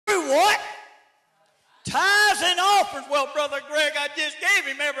what? Tithes and offerings. Well, Brother Greg, I just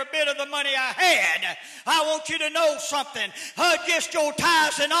gave him every bit of the money I had. I want you to know something. Just your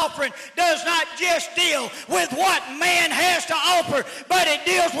tithes and offering does not just deal with what man has to offer, but it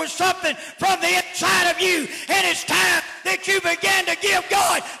deals with something from the inside of you. And it's time that you begin to give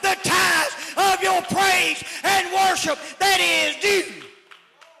God the tithes of your praise and worship that is due.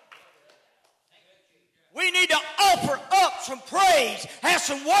 We need to offer up some praise and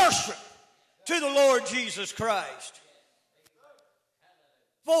some worship to the Lord Jesus Christ.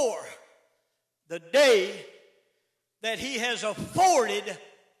 For the day that he has afforded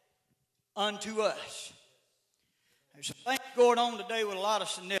unto us. There's some things going on today with a lot of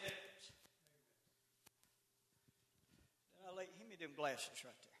significance. Give me them glasses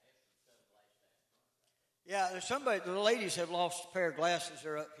right there. Yeah, there's somebody, the ladies have lost a pair of glasses.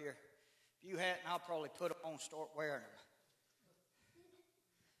 They're up here. If you hadn't, I'll probably put them on and start wearing them.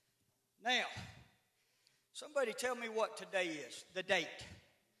 Now, somebody tell me what today is, the date.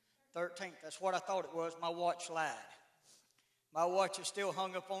 13th, that's what I thought it was. My watch lied. My watch is still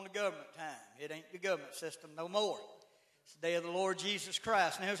hung up on the government time. It ain't the government system no more. It's the day of the Lord Jesus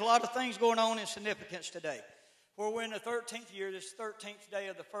Christ. Now, there's a lot of things going on in significance today. For we're in the 13th year, this 13th day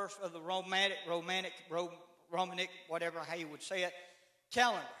of the first of the Romanic, whatever how you would say it,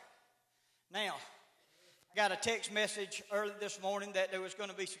 calendar. Now, I got a text message early this morning that there was going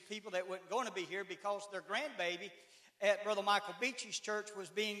to be some people that weren't going to be here because their grandbaby at Brother Michael Beachy's church was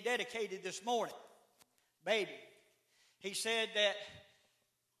being dedicated this morning. Baby. He said that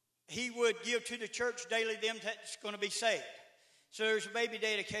he would give to the church daily them that's going to be saved. So there's a baby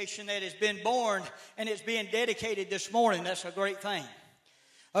dedication that has been born and it's being dedicated this morning. That's a great thing.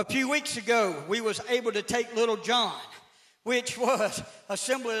 A few weeks ago, we was able to take little John, which was a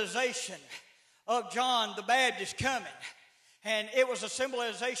symbolization of John the Baptist coming. And it was a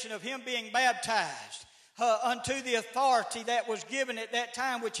symbolization of him being baptized unto the authority that was given at that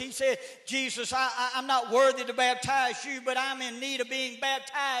time, which he said, Jesus, I'm not worthy to baptize you, but I'm in need of being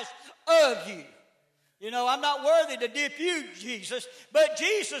baptized of you. You know, I'm not worthy to dip you, Jesus. But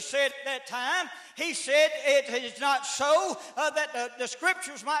Jesus said at that time, he said it is not so that the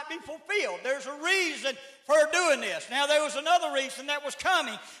scriptures might be fulfilled. There's a reason for doing this. Now, there was another reason that was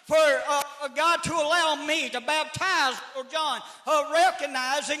coming for God to allow me to baptize John,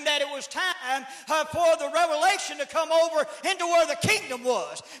 recognizing that it was time for the revelation to come over into where the kingdom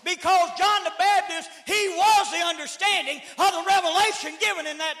was. Because John the Baptist, he was the understanding of the revelation given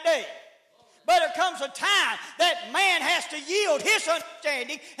in that day. But there comes a time that man has to yield his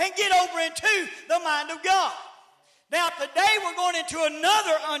understanding and get over into the mind of God. Now, today we're going into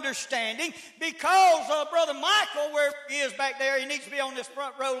another understanding because Brother Michael, where he is back there, he needs to be on this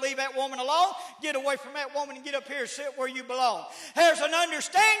front row. Leave that woman alone. Get away from that woman and get up here and sit where you belong. There's an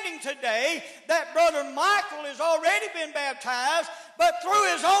understanding today that Brother Michael has already been baptized, but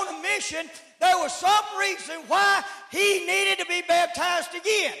through his own admission, there was some reason why he needed to be baptized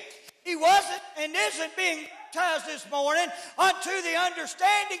again. He wasn't and isn't being baptized this morning unto the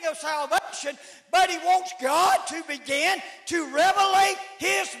understanding of salvation, but he wants God to begin to revelate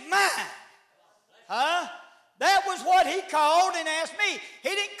his mind. That was what he called and asked me. He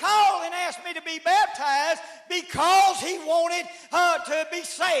didn't call and ask me to be baptized because he wanted to be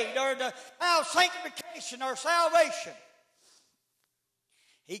saved or to have sanctification or salvation.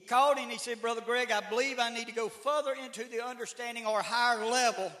 He called and he said, Brother Greg, I believe I need to go further into the understanding or higher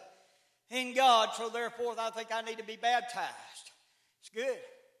level in God, so therefore I think I need to be baptized. It's good.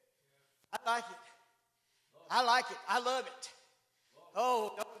 I like it. I like it. I love it.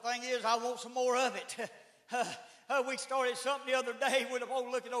 Oh, the only thing is I want some more of it. We started something the other day with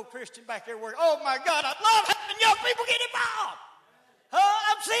look at old Christian back there working. Oh my God, I love having young people get involved.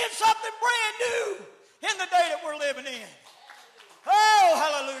 I'm seeing something brand new in the day that we're living in. Oh,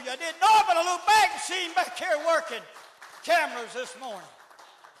 hallelujah. I didn't know it, but I looked back and see him back here working cameras this morning.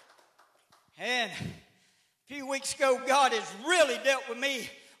 And a few weeks ago, God has really dealt with me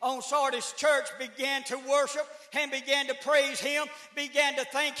on Sardis Church, began to worship and began to praise him, began to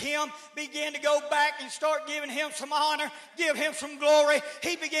thank him, began to go back and start giving him some honor, give him some glory.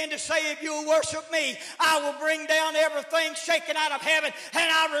 He began to say, if you'll worship me, I will bring down everything shaken out of heaven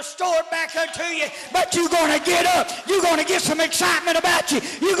and I'll restore it back unto you. But you're going to get up. You're going to get some excitement about you.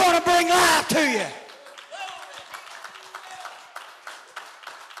 You're going to bring life to you.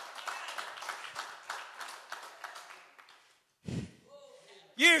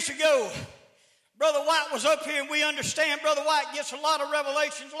 Years ago, Brother White was up here, and we understand Brother White gets a lot of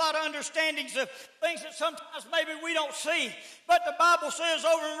revelations, a lot of understandings of things that sometimes maybe we don't see. But the Bible says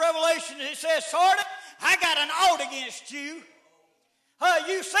over in Revelation, it says, Sardis, I got an ought against you.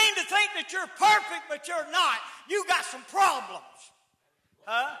 You seem to think that you're perfect, but you're not. You got some problems.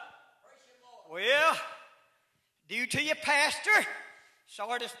 Well, due to your pastor,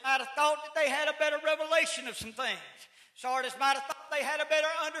 Sardis might have thought that they had a better revelation of some things. Sardis might have thought they had a better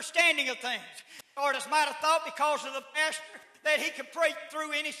understanding of things. Sardis might have thought because of the pastor that he could pray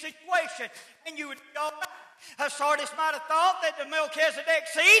through any situation and you would be all right. Sardis might have thought that the Melchizedek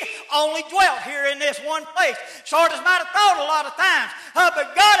seed only dwelt here in this one place. Sardis might have thought a lot of times.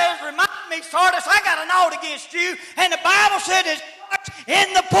 But God has reminded me, Sardis, I got a note against you. And the Bible said it starts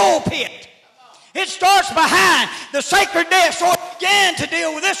in the pulpit. It starts behind the sacred desk. So it began to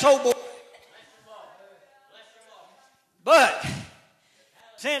deal with this old boy. But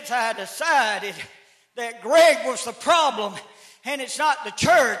since I decided that Greg was the problem and it's not the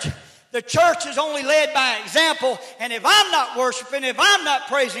church is only led by example, and if I'm not worshiping, if I'm not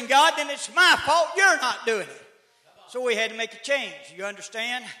praising God, then it's my fault you're not doing it. So we had to make a change, you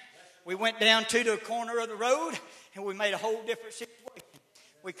understand? We went down to the corner of the road, and we made a whole different situation.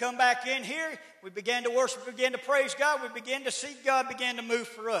 We come back in here, we began to worship, began to praise God, we began to see God began to move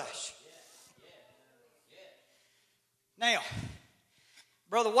for us. Now,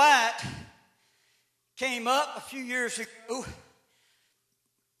 Brother White came up a few years ago,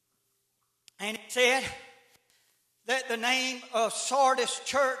 and he said that the name of Sardis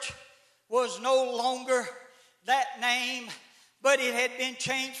Church was no longer that name, but it had been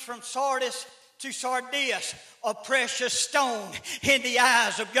changed from Sardis to Sardis, a precious stone in the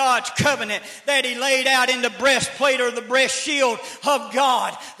eyes of God's covenant that he laid out in the breastplate or the breast shield of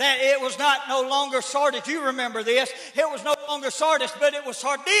God. That it was no longer Sardis. You remember this. It was no longer Sardis, but it was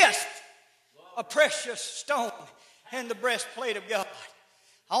Sardis, a precious stone in the breastplate of God.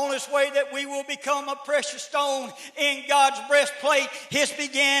 On this way that we will become a precious stone in God's breastplate is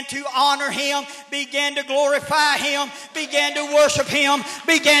began to honor Him, began to glorify Him, began to worship Him,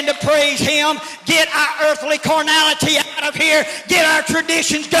 began to praise Him, get our earthly carnality out of here, get our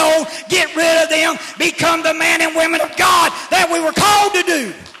traditions going, get rid of them, become the men and women of God that we were called to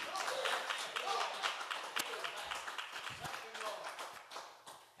do.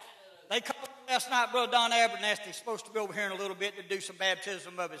 They called me last night, Brother Don Abernathy's supposed to be over here in a little bit to do some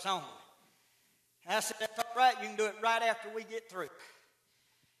baptism of his own. And I said, that's all right, you can do it right after we get through.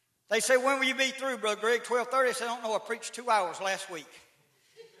 They say, when will you be through, Brother Greg? 12:30? I said, I don't know, I preached 2 hours last week.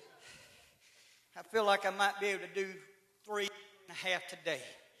 I feel like I might be able to do 3.5 today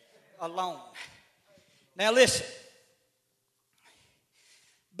alone. Now listen,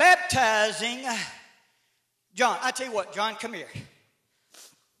 baptizing, John, I tell you what, John, come here.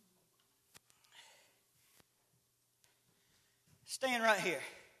 Stand right here.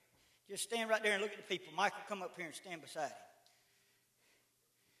 Just stand right there and look at the people. Michael, come up here and stand beside him.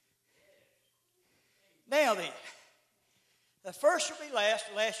 Now then, the first shall be last,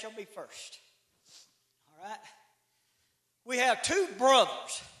 the last shall be first. All right? We have two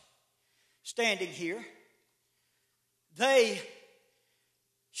brothers standing here. They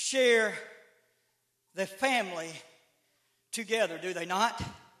share the family together, do they not?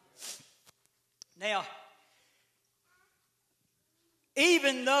 Now,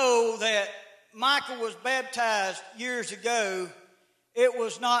 even though that Michael was baptized years ago, it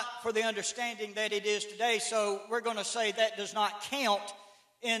was not for the understanding that it is today. So we're going to say that does not count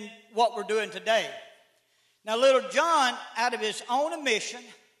in what we're doing today. Now little John, out of his own admission,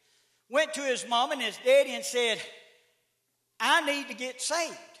 went to his mom and his daddy and said, I need to get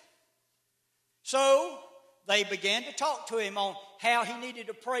saved. So they began to talk to him on how he needed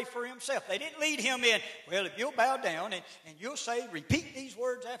to pray for himself. They didn't lead him in, well, if you'll bow down and you'll say, repeat these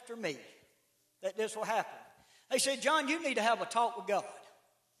words after me, that this will happen. They said, John, you need to have a talk with God.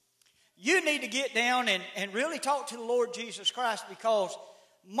 You need to get down and really talk to the Lord Jesus Christ, because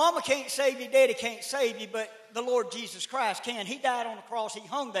Mama can't save you, Daddy can't save you, but the Lord Jesus Christ can. He died on the cross. He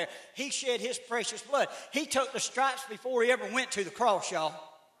hung there. He shed His precious blood. He took the stripes before He ever went to the cross, y'all.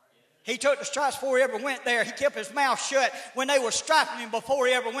 He took the stripes before He ever went there. He kept His mouth shut when they were striping Him before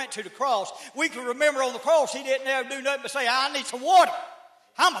He ever went to the cross. We can remember on the cross He didn't ever do nothing but say, I need some water.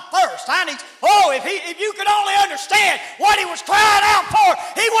 I'm athirst. If you could only understand what He was crying out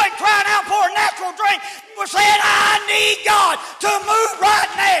for. He wasn't crying out for a natural drink. He was saying, I need God to move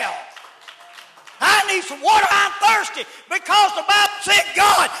right now. I need some water. I'm thirsty, because the Bible said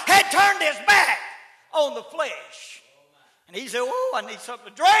God had turned His back on the flesh. And He said, I need something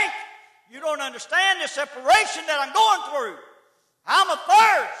to drink. You don't understand the separation that I'm going through. I'm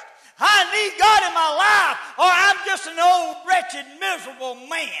athirst. I need God in my life, or I'm just an old, wretched, miserable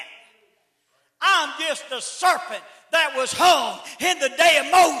man. I'm just a serpent that was hung in the day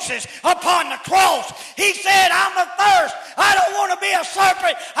of Moses upon the cross. He said, I'm athirst. I don't want to be a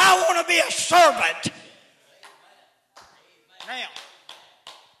serpent. I want to be a servant. Now,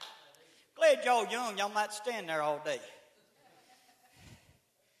 glad y'all young. Y'all might stand there all day.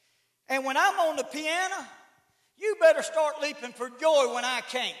 And when I'm on the piano, you better start leaping for joy when I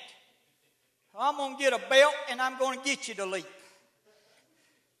can't. I'm going to get a belt and I'm going to get you to leap.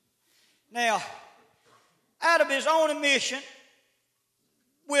 Now, out of his own admission,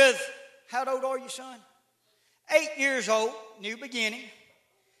 with, how old are you, son? 8 years old, new beginning,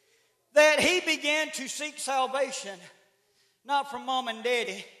 that he began to seek salvation, not from mom and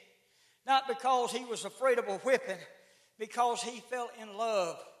daddy, not because he was afraid of a whipping, because he fell in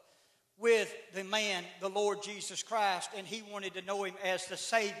love with the man, the Lord Jesus Christ, and he wanted to know him as the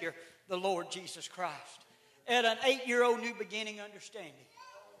Savior, the Lord Jesus Christ, at an 8-year-old new beginning understanding.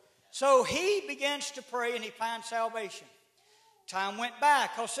 So he begins to pray and he finds salvation. Time went by,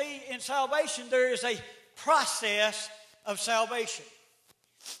 because see, in salvation there is a process of salvation.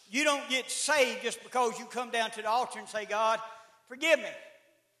 You don't get saved just because you come down to the altar and say, God, forgive me.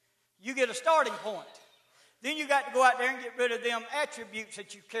 You get a starting point. Then you got to go out there and get rid of them attributes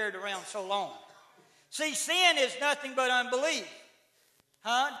that you've carried around so long. See, sin is nothing but unbelief.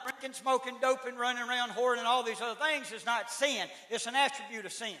 Drinking, smoking, doping, running around, whoring, and all these other things is not sin. It's an attribute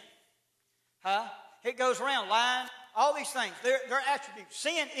of sin. It goes around, lying, all these things. They're attributes.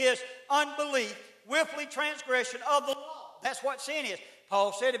 Sin is unbelief, willfully transgression of the law. That's what sin is.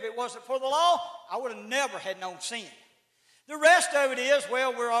 Paul said if it wasn't for the law, I would have never had known sin. The rest of it is,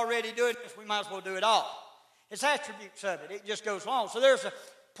 well, we're already doing this. We might as well do it all. It's attributes of it. It just goes along. So there's a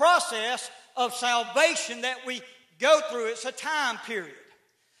process of salvation that we go through. It's a time period.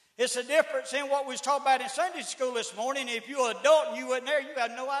 It's a difference in what we was talking about in Sunday school this morning. If you're an adult and you wasn't there, you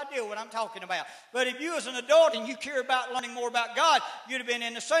have no idea what I'm talking about. But if you as an adult and you care about learning more about God, you'd have been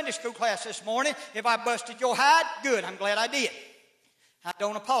in the Sunday school class this morning. If I busted your hide, good. I'm glad I did. I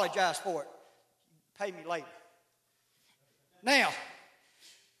don't apologize for it. Pay me later. Now,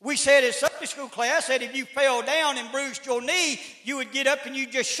 we said in Sunday school class that if you fell down and bruised your knee, you would get up and you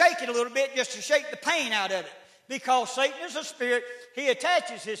just shake it a little bit just to shake the pain out of it. Because Satan is a spirit, he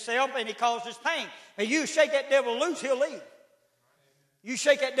attaches himself and he causes pain. And you shake that devil loose, he'll leave. You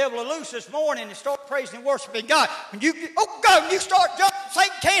shake that devil loose this morning and start praising and worshiping God. When you start jumping,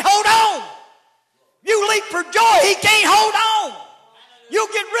 Satan can't hold on. You leap for joy, he can't hold on. You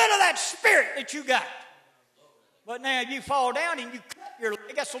get rid of that spirit that you got. But now you fall down and you cut your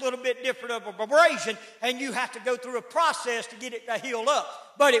leg, that's a little bit different of a abrasion, and you have to go through a process to get it to heal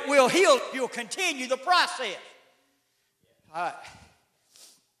up. But it will heal if you'll continue the process. All right.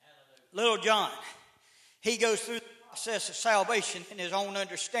 Little John, he goes through the process of salvation in his own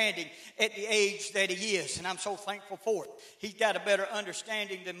understanding at the age that he is, and I'm so thankful for it. He's got a better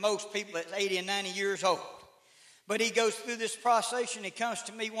understanding than most people that's 80 and 90 years old. But he goes through this process, and he comes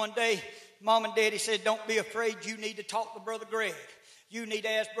to me one day. Mom and Daddy said, don't be afraid. You need to talk to Brother Greg. You need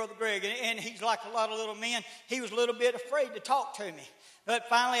to ask Brother Greg. And he's like a lot of little men. He was a little bit afraid to talk to me. But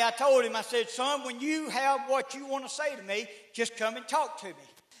finally I told him, I said, son, when you have what you want to say to me, just come and talk to me.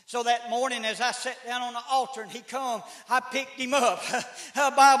 So that morning as I sat down on the altar and he come, I picked him up.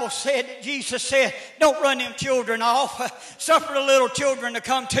 The Bible said that Jesus said, don't run them children off. Suffer the little children to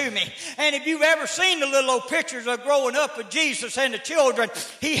come to me. And if you've ever seen the little old pictures of growing up with Jesus and the children,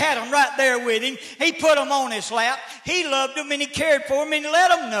 he had them right there with him. He put them on his lap. He loved them and he cared for them and he let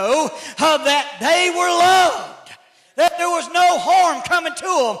them know that they were loved. That there was no harm coming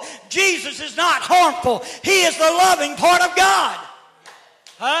to them. Jesus is not harmful. He is the loving part of God.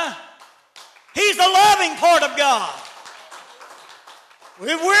 He's the loving part of God.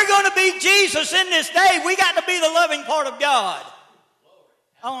 If we're going to be Jesus in this day, we got to be the loving part of God.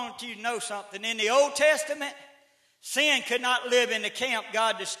 I want you to know something. In the Old Testament, sin could not live in the camp.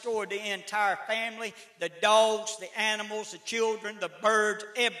 God destroyed the entire family, the dogs, the animals, the children, the birds,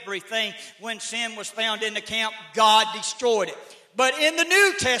 everything. When sin was found in the camp, God destroyed it. But in the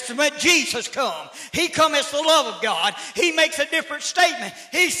New Testament, Jesus come. He come as the love of God. He makes a different statement.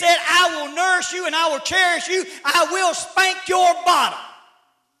 He said, I will nourish you and I will cherish you. I will spank your bottom.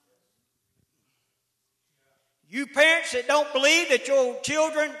 You parents that don't believe that your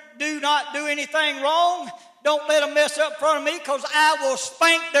children do not do anything wrong, don't let them mess up in front of me, because I will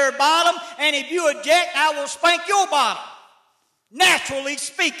spank their bottom. And if you object, I will spank your bottom. Naturally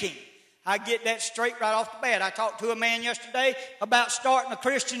speaking. I get that straight right off the bat. I talked to a man yesterday about starting a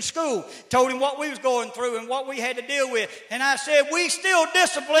Christian school. Told him what we was going through and what we had to deal with. And I said, we still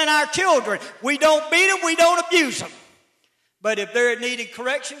discipline our children. We don't beat them. We don't abuse them. But if they're needing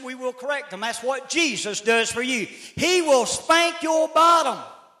correction, we will correct them. That's what Jesus does for you. He will spank your bottom.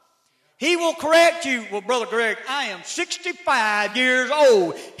 He will correct you. Well, Brother Greg, I am 65 years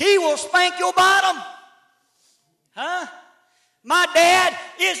old. He will spank your bottom. Huh? My dad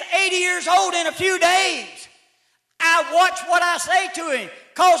is 80 years old in a few days. I watch what I say to him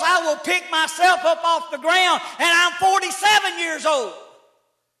because I will pick myself up off the ground, and I'm 47 years old.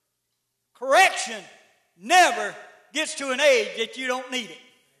 Correction never gets to an age that you don't need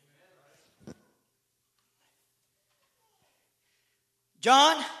it.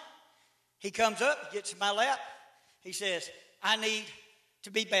 John, he comes up, he gets in my lap. He says, I need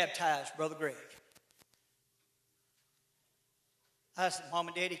to be baptized, Brother Greg. I said, Mom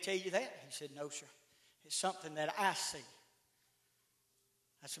and Daddy tell you that? He said, no, sir. It's something that I see.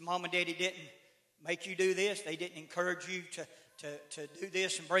 I said, Mom and Daddy didn't make you do this. They didn't encourage you to do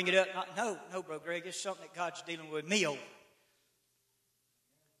this and bring it up. No, Brother Greg, it's something that God's dealing with me over.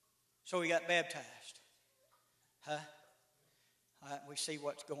 So we got baptized. Huh? All right, we see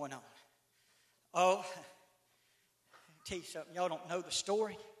what's going on. Oh, I'll tell you something. Y'all don't know the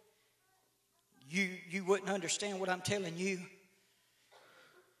story. You wouldn't understand what I'm telling you.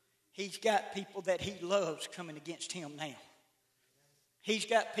 He's got people that he loves coming against him now. He's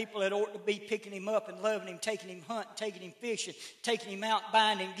got people that ought to be picking him up and loving him, taking him hunting, taking him fishing, taking him out,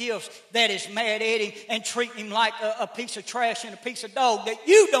 buying him gifts, that is mad at him and treating him like a piece of trash and a piece of dog that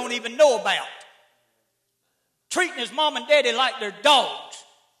you don't even know about. Treating his mom and daddy like they're dogs.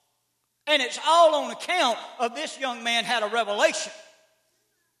 And it's all on account of this young man had a revelation.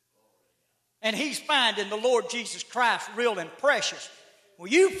 And he's finding the Lord Jesus Christ real and precious. Well,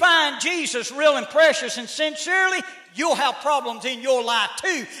 you find Jesus real and precious and sincerely, you'll have problems in your life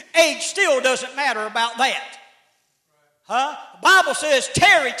too. Age still doesn't matter about that. Huh? The Bible says,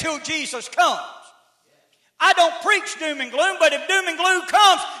 tarry till Jesus comes. I don't preach doom and gloom, but if doom and gloom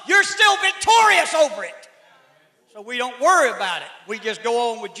comes, you're still victorious over it. So we don't worry about it. We just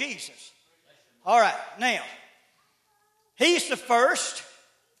go on with Jesus. All right, now, he's the first.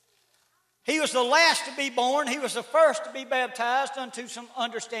 He was the last to be born. He was the first to be baptized unto some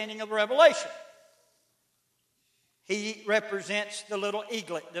understanding of revelation. He represents the little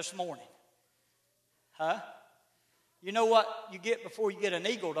eaglet this morning. Huh? You know what you get before you get an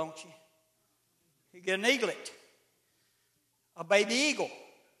eagle, don't you? You get an eaglet. A baby eagle.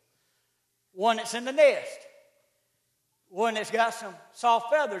 One that's in the nest. One that's got some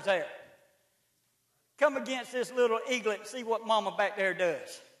soft feathers there. Come against this little eaglet and see what mama back there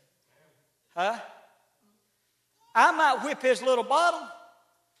does. Huh? I might whip his little bottom,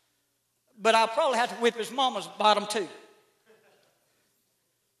 but I'll probably have to whip his mama's bottom too.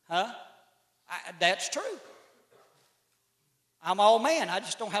 Huh? That's true. I'm all man. I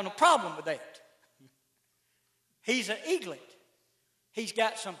just don't have no problem with that. He's an eaglet. He's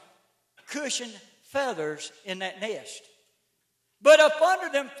got some cushioned feathers in that nest. But up under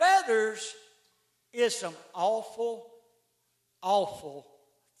them feathers is some awful, awful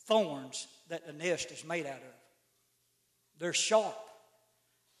thorns that the nest is made out of. They're sharp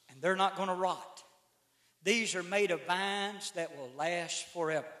and they're not going to rot. These are made of vines that will last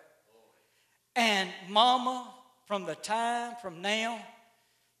forever. And mama, from the time from now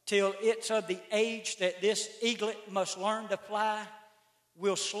till it's of the age that this eaglet must learn to fly,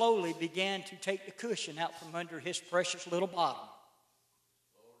 will slowly begin to take the cushion out from under his precious little bottom.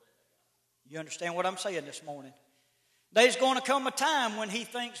 You understand what I'm saying this morning? There's going to come a time when he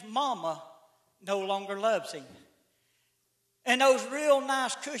thinks mama no longer loves him. And those real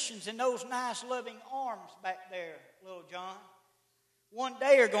nice cushions and those nice loving arms back there, little John, one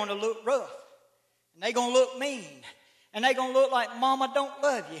day are going to look rough. And they're going to look mean. And they're going to look like mama don't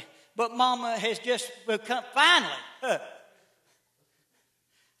love you. But mama has just become, finally,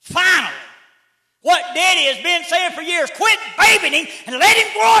 what daddy has been saying for years, quit babying him and let him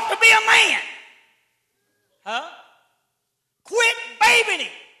grow up to be a man. Huh? Quit babying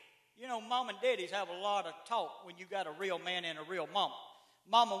him. You know, mom and daddies have a lot of talk when you got a real man and a real mama.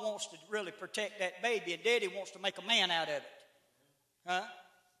 Mama wants to really protect that baby, and daddy wants to make a man out of it. Huh?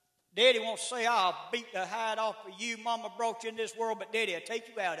 Daddy wants to say, I'll beat the hide off of you. Mama brought you in this world, but daddy will take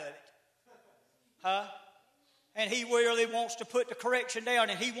you out of it. Huh? And he really wants to put the correction down,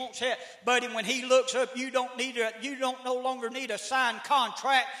 and he wants that. But when he looks up, you don't no longer need a signed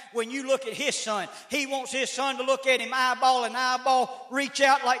contract when you look at his son. He wants his son to look at him eyeball and eyeball, reach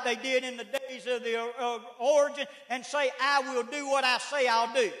out like they did in the days of the origin, and say, I will do what I say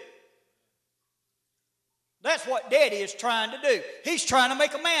I'll do. That's what daddy is trying to do. He's trying to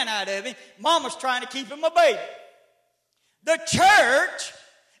make a man out of him. Mama's trying to keep him a baby. The church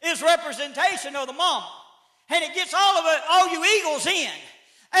is representation of the mama. And it gets all you eagles in.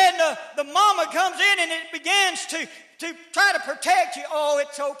 And the mama comes in and it begins to try to protect you. Oh,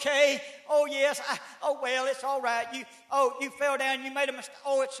 it's okay. Oh, yes. Well, it's all right. You fell down. You made a mistake.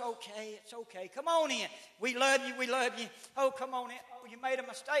 Oh, it's okay. It's okay. Come on in. We love you. We love you. Oh, come on in. Oh, you made a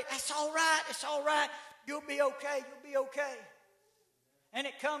mistake. That's all right. It's all right. You'll be okay. You'll be okay. And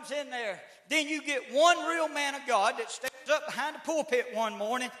it comes in there. Then you get one real man of God that stands up behind the pulpit one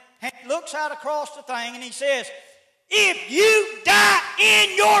morning and looks out across the thing and he says, if you die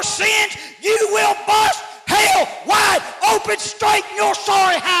in your sins, you will bust hell wide open, straighten your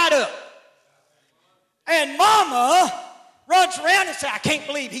sorry hide up. And mama runs around and says, I can't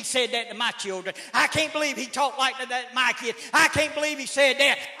believe he said that to my children. I can't believe he talked like that to my kid. I can't believe he said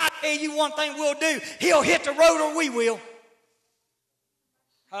that. I tell you one thing we'll do. He'll hit the road or we will.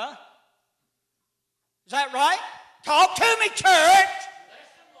 Huh? Is that right? Talk to me, church.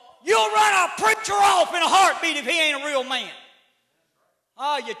 You'll run a preacher off in a heartbeat if he ain't a real man.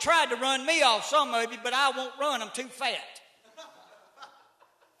 Oh, you tried to run me off, some of you, but I won't run. I'm too fat.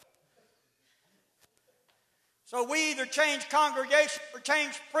 So we either change congregations or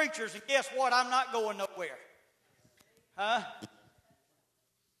change preachers, and guess what? I'm not going nowhere. Huh?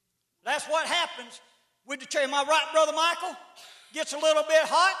 That's what happens with the church. Am I right, Brother Michael? Gets a little bit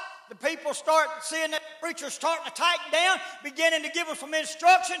hot. The people start seeing that the preacher's starting to tighten down, beginning to give them some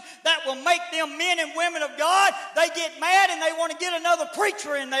instruction that will make them men and women of God. They get mad and they want to get another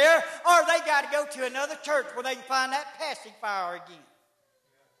preacher in there, or they got to go to another church where they can find that pacifier again.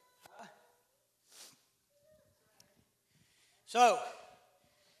 So,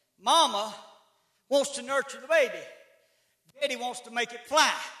 mama wants to nurture the baby. Daddy wants to make it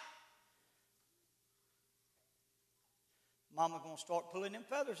fly. Mama's going to start pulling them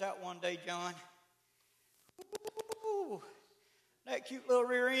feathers out one day, John. Ooh, that cute little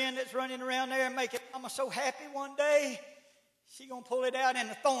rear end that's running around there and making mama so happy one day, she's going to pull it out and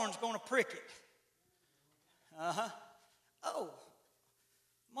the thorn's going to prick it. Uh-huh. Oh,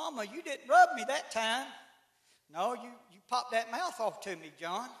 mama, you didn't rub me that time. No, you popped that mouth off to me,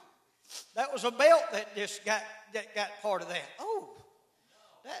 John. That was a belt that just got part of that. Oh,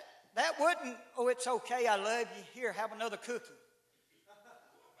 that wouldn't. Oh, it's okay. I love you. Here, have another cookie.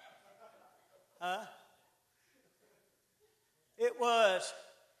 Huh? It was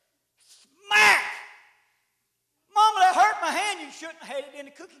smack. Mama, that hurt my hand. You shouldn't have had it in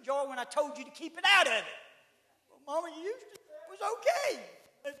the cookie jar when I told you to keep it out of it. Well, Mama, you used to. It was okay.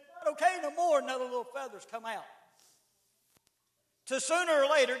 It's not okay no more. Another little feathers come out. So sooner or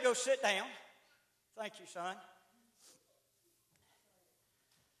later, go sit down. Thank you, son.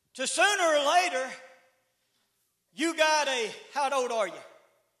 So sooner or later, you got how old are you?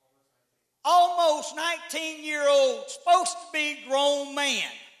 Almost 19-year-old, supposed to be grown man,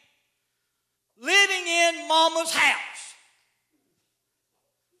 living in mama's house.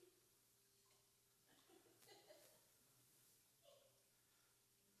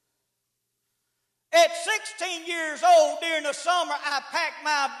 At 16 years old, during the summer, I packed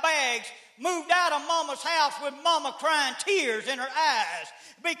my bags, moved out of mama's house with mama crying tears in her eyes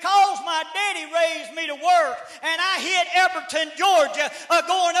because my daddy raised me to work, and I hit Everton, Georgia,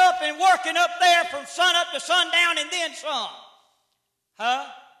 going up and working up there from sun up to sundown and then some. Huh?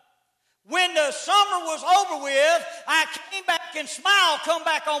 When the summer was over with, I came back and smile come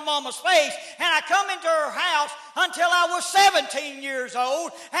back on mama's face, and I come into her house until I was 17 years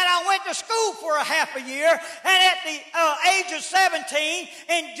old, and I went to school for a half a year, and at the age of 17,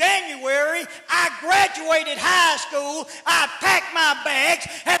 in January, I graduated high school, I packed my bags,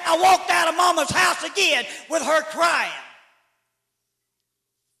 and I walked out of mama's house again with her crying.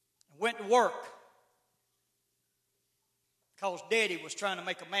 I went to work. Because Daddy was trying to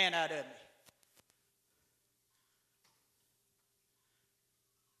make a man out of me.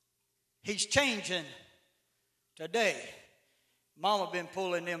 He's changing today. Mama been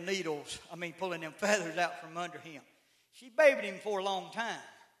pulling them pulling them feathers out from under him. She babied him for a long time.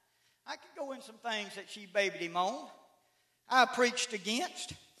 I could go in some things that she babied him on. I preached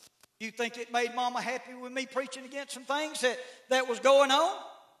against. You think it made Mama happy with me preaching against some things that was going on?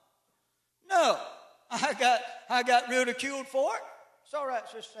 No. I got ridiculed for it. It's all right,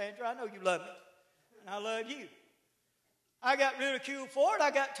 Sister Sandra. I know you love me, and I love you. I got ridiculed for it.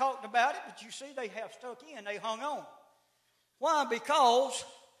 I got talked about it, but you see, they have stuck in. They hung on. Why? Because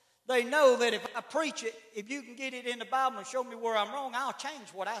they know that if I preach it, if you can get it in the Bible and show me where I'm wrong, I'll change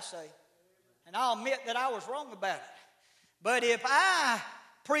what I say, and I'll admit that I was wrong about it. But if I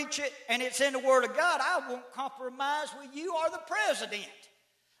preach it and it's in the Word of God, I won't compromise with you or the president.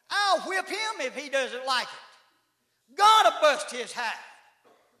 I'll whip him if he doesn't like it. God will bust his hide.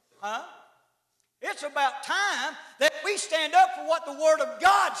 Huh? It's about time that we stand up for what the Word of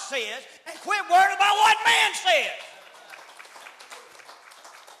God says and quit worrying about what man says.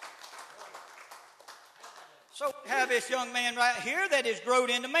 So we have this young man right here that has grown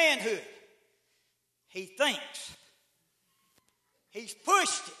into manhood. He thinks. He's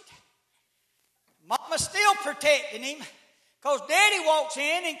pushed it. Mama's still protecting him because Daddy walks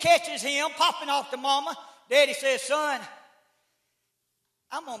in and catches him popping off to Mama. Daddy says, son,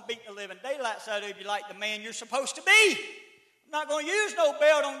 I'm going to beat the living daylights out of you like the man you're supposed to be. I'm not going to use no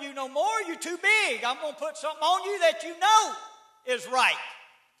belt on you no more. You're too big. I'm going to put something on you that you know is right.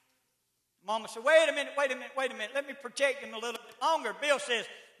 Mama said, wait a minute. Let me protect him a little bit longer. Bill says,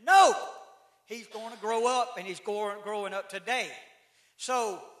 no. He's going to grow up, and he's growing up today.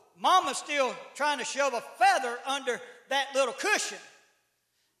 So Mama's still trying to shove a feather under that little cushion.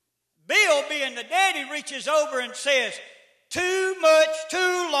 Bill, being the daddy, reaches over and says, too much,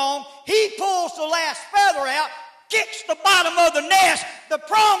 too long. He pulls the last feather out, kicks the bottom of the nest. The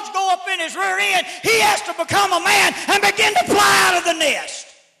prongs go up in his rear end. He has to become a man and begin to fly out of the nest.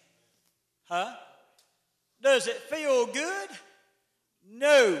 Huh? Does it feel good?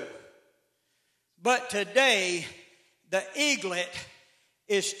 No. But today, the eaglet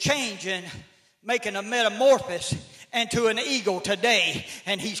is changing, making a metamorphosis into an eagle today,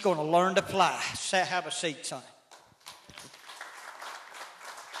 and he's going to learn to fly. Have a seat, son.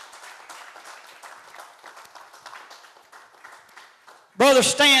 Brother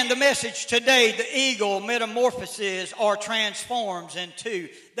Stan, the message today, the eagle metamorphoses or transforms into,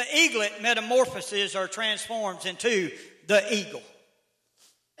 the eaglet metamorphoses or transforms into the eagle.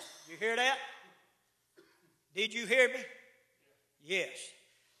 You hear that? Did you hear me? Yes.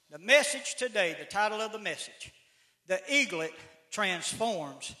 The message today, the title of the message, the eaglet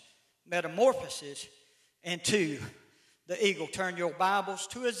transforms, metamorphoses into the eagle. Turn your Bibles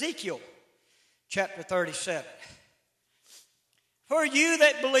to Ezekiel chapter 37. For you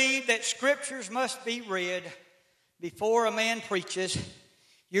that believe that scriptures must be read before a man preaches,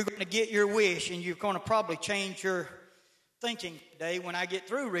 you're going to get your wish, and you're going to probably change your thinking today when I get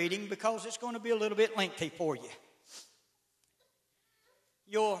through reading, because it's going to be a little bit lengthy for you.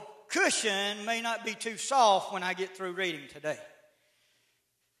 Your cushion may not be too soft when I get through reading today.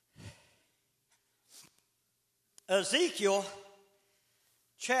 Ezekiel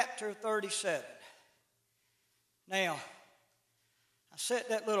chapter 37. Now, I set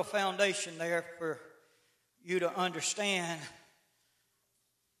that little foundation there for you to understand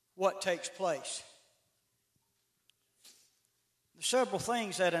what takes place. There's several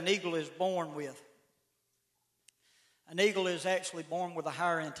things that an eagle is born with. An eagle is actually born with a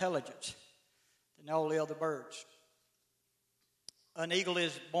higher intelligence than all the other birds. An eagle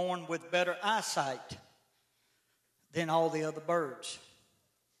is born with better eyesight than all the other birds.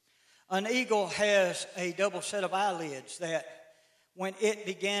 An eagle has a double set of eyelids that when it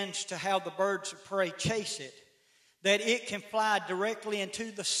begins to have the birds of prey chase it, that it can fly directly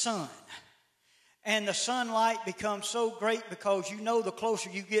into the sun. And the sunlight becomes so great because you know the closer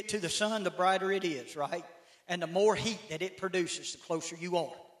you get to the sun, the brighter it is, right? And the more heat that it produces, the closer you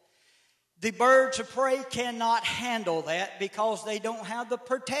are. The birds of prey cannot handle that because they don't have the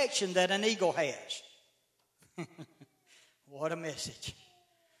protection that an eagle has. What a message.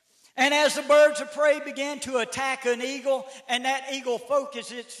 And as the birds of prey began to attack an eagle, and that eagle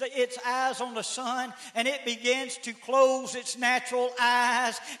focuses its eyes on the sun, and it begins to close its natural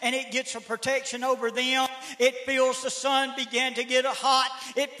eyes, and it gets a protection over them. It feels the sun begin to get hot.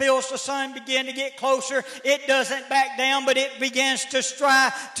 It feels the sun begin to get closer. It doesn't back down, but it begins to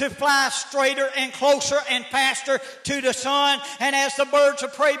strive to fly straighter and closer and faster to the sun. And as the birds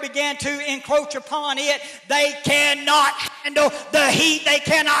of prey began to encroach upon it, they cannot handle the heat. They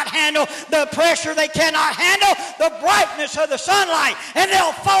cannot handle the pressure. They cannot handle the brightness of the sunlight, and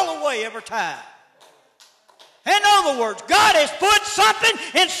they'll fall away every time. In other words, God has put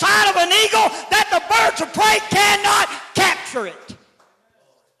something inside of an eagle that the birds of prey cannot capture it.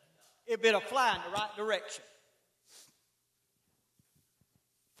 It'll fly in the right direction.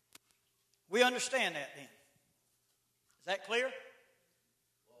 We understand that then. Is that clear?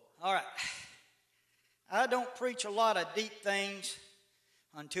 All right. I don't preach a lot of deep things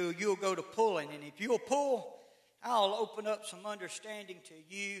until you'll go to pulling. And if you'll pull, I'll open up some understanding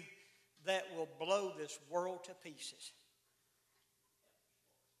to you that will blow this world to pieces.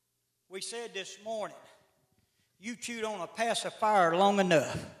 We said this morning, you chewed on a pacifier long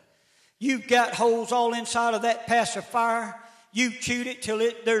enough. You've got holes all inside of that pacifier. You've chewed it till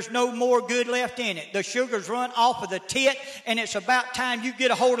there's no more good left in it. The sugar's run off of the tit, and it's about time you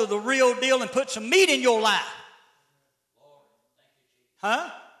get a hold of the real deal and put some meat in your life. Huh?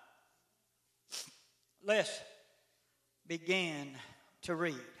 Let's begin to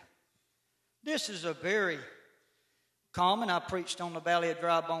read. This is a very common. I preached on the Valley of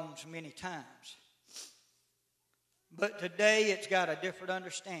Dry Bones many times. But today it's got a different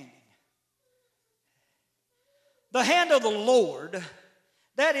understanding. The hand of the Lord,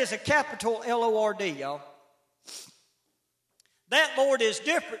 that is a capital L-O-R-D, y'all. That Lord is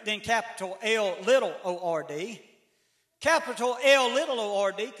different than capital L little O-R-D. Capital L little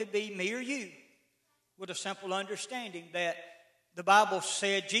O-R-D could be me or you, with a simple understanding that the Bible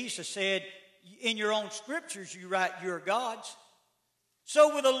said, Jesus said, in your own scriptures you write you're gods.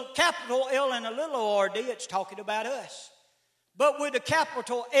 So with a capital L and a little O-R-D, it's talking about us. But with a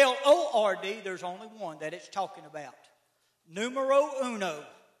capital L-O-R-D, there's only one that it's talking about. Numero uno,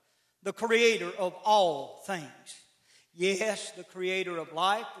 the creator of all things. Yes, the creator of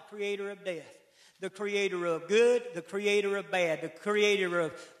life, the creator of death, the creator of good, the creator of bad, the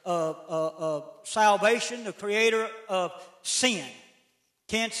creator of salvation, the creator of sin.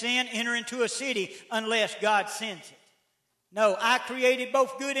 Can't sin enter into a city unless God sends it. No, I created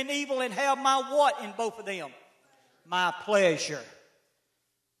both good and evil and have my what in both of them? My pleasure.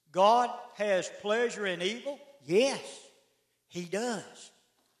 God has pleasure in evil? Yes, He does.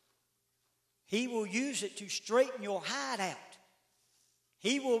 He will use it to straighten your hideout.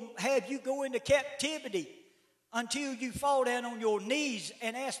 He will have you go into captivity until you fall down on your knees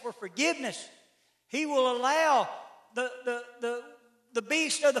and ask for forgiveness. He will allow the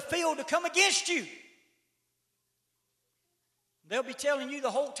beast of the field to come against you. They'll be telling you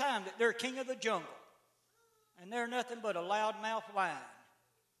the whole time that they're king of the jungle. And they're nothing but a loudmouth lion.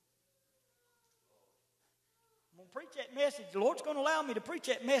 I'm going to preach that message. The Lord's going to allow me to preach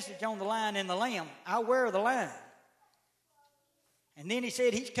that message on the lion and the lamb. I wear the lion. And then He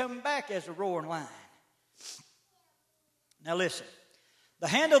said He's coming back as a roaring lion. Now listen. The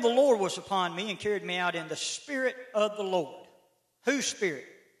hand of the Lord was upon me and carried me out in the Spirit of the Lord. Whose Spirit?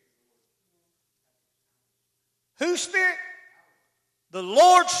 Whose Spirit? The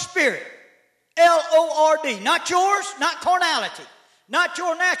Lord's Spirit. L-O-R-D. Not yours, not carnality. Not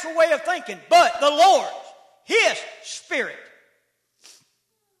your natural way of thinking, but the Lord's. His Spirit.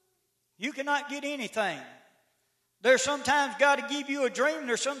 You cannot get anything. There's sometimes God to give you a dream.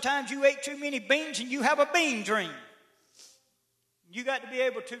 There's sometimes you ate too many beans and you have a bean dream. You got to be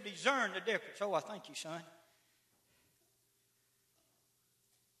able to discern the difference. Oh, I thank you, son.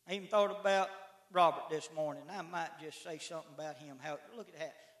 I even thought about Robert this morning. I might just say something about him. How, look at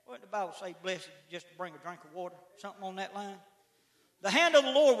that. What did the Bible say? Blessed just to bring a drink of water. Something on that line. The hand of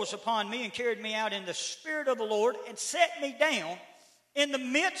the Lord was upon me and carried me out in the Spirit of the Lord and set me down in the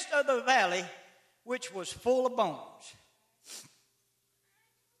midst of the valley which was full of bones.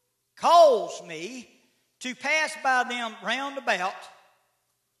 Caused me to pass by them round about.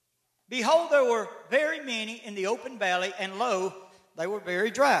 Behold, there were very many in the open valley, and lo, they were very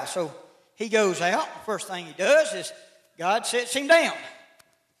dry. So he goes out. The first thing he does is God sets him down.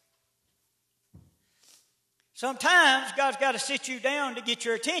 Sometimes God's got to sit you down to get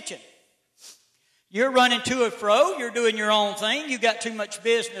your attention. You're running to and fro. You're doing your own thing. You got too much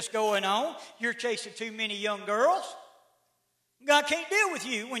business going on. You're chasing too many young girls. God can't deal with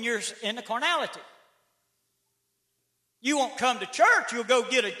you when you're in the carnality. You won't come to church. You'll go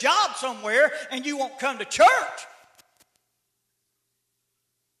get a job somewhere and you won't come to church.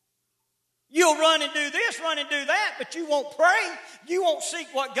 You'll run and do this, run and do that, but you won't pray. You won't seek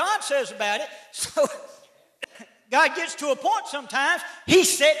what God says about it. So God gets to a point sometimes, He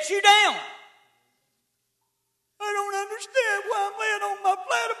sets you down. I don't understand why I'm laying on my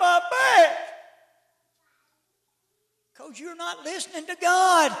flat of my back. Because you're not listening to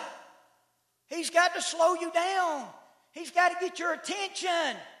God. He's got to slow you down. He's got to get your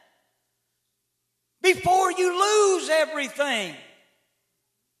attention before you lose everything.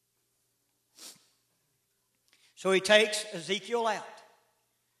 So He takes Ezekiel out.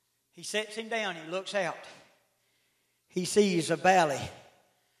 He sets him down. He looks out. He sees a valley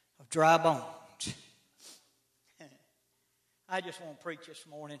of dry bones. I just want to preach this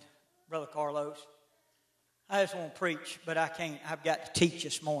morning, Brother Carlos. I just want to preach, but I can't. I've got to teach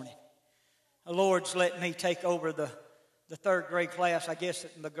this morning. The Lord's letting me take over the third grade class. I guess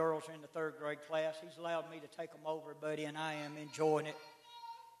the girls are in the third grade class. He's allowed me to take them over, buddy, and I am enjoying it.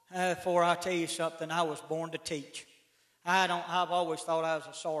 For I tell you something, I was born to teach. I've always thought I was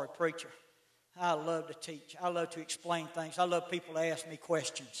a sorry preacher. I love to teach. I love to explain things. I love people to ask me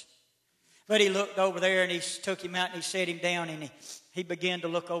questions. But he looked over there and he took him out and he set him down and he began to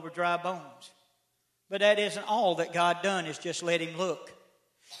look over dry bones. But that isn't all that God done, is just let him look.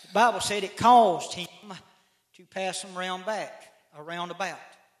 The Bible said it caused him to pass them around about.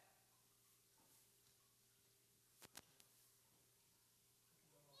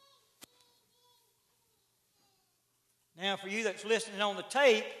 Now, for you that's listening on the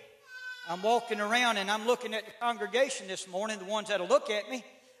tape, I'm walking around and I'm looking at the congregation this morning, the ones that'll look at me.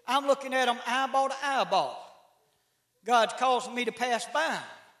 I'm looking at them eyeball to eyeball. God's causing me to pass by them.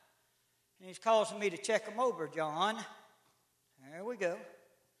 And He's causing me to check them over, John. There we go.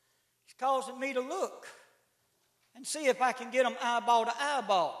 He's causing me to look and see if I can get them eyeball to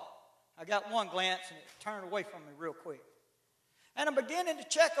eyeball. I got one glance and it turned away from me real quick. And I'm beginning to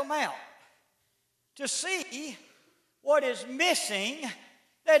check them out to see what is missing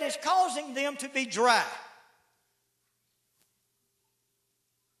that is causing them to be dry.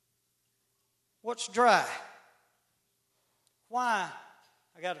 What's dry? Why?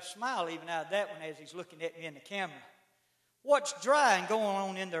 I got a smile even out of that one as he's looking at me in the camera. What's dry and going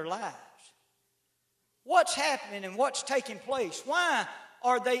on in their lives? What's happening and what's taking place? Why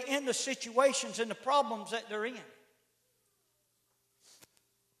are they in the situations and the problems that they're in?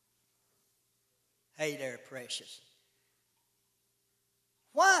 Hey there, precious.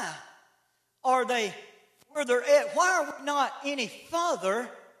 Why are they where they're at? Why are we not any further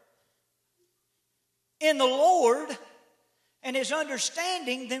in the Lord and His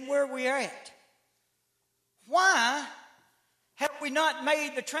understanding than where we are at? Why have we not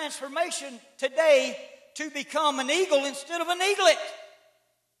made the transformation today to become an eagle instead of an eaglet?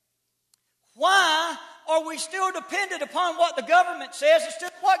 Why are we still dependent upon what the government says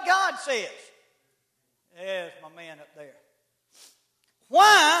instead of what God says? There's my man up there.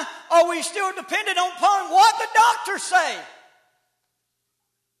 Why are we still dependent upon what the doctors say? I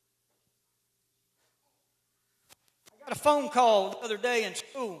got a phone call the other day in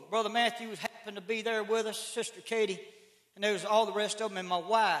school. Brother Matthew happened to be there with us, Sister Katie, and there was all the rest of them and my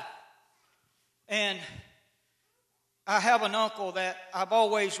wife. And I have an uncle that I've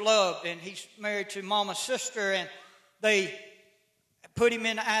always loved, and he's married to Mama's sister, and they put him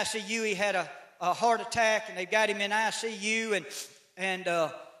in the ICU. He had a heart attack, and they got him in ICU, and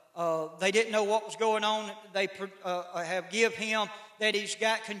they didn't know what was going on. They have give him that he's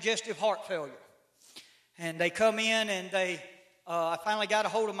got congestive heart failure. And they come in, and I finally got a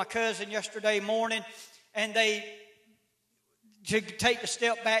hold of my cousin yesterday morning, and to take the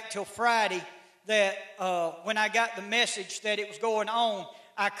step back till Friday, that when I got the message that it was going on,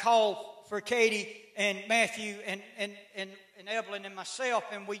 I called for Katie and Matthew and Evelyn and myself,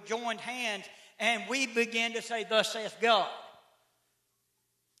 and we joined hands, and we began to say, "Thus saith God."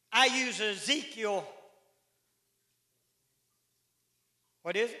 I use Ezekiel.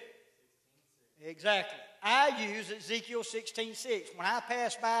 What is it? Exactly. I use Ezekiel 16:6. When I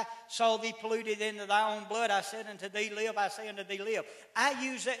passed by, saw thee polluted into thy own blood, I said unto thee, live. I say unto thee, live. I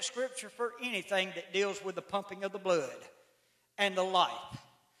use that scripture for anything that deals with the pumping of the blood and the life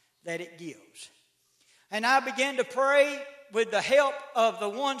that it gives. And I began to pray with the help of the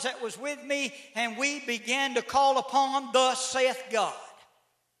ones that was with me, and we began to call upon thus saith God.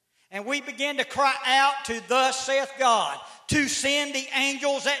 And we began to cry out to thus saith God, to send the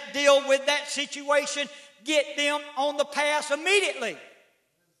angels that deal with that situation, get them on the path immediately.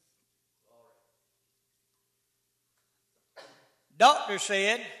 Doctor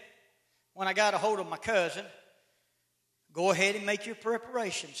said, when I got a hold of my cousin, go ahead and make your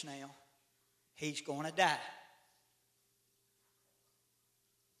preparations now. He's going to die.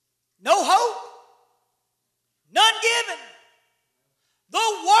 No hope, none given. The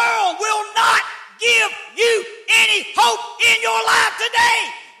world will not give you any hope in your life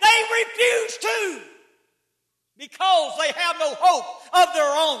today. They refuse to, because they have no hope of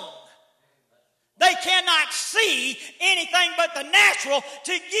their own. They cannot see anything but the natural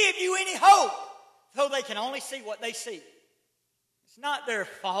to give you any hope. So they can only see what they see. It's not their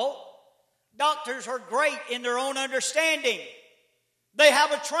fault. Doctors are great in their own understanding. They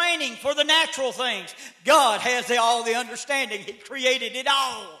have a training for the natural things. God has all the understanding. He created it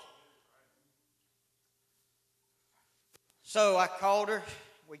all. So I called her.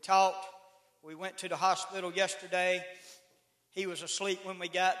 We talked. We went to the hospital yesterday. He was asleep when we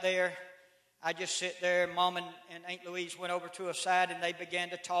got there. I just sit there. Mom and Aunt Louise went over to a side, and they began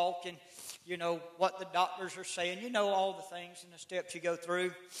to talk, and you know what the doctors are saying. You know all the things and the steps you go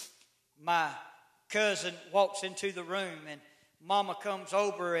through. My cousin walks into the room, and Mama comes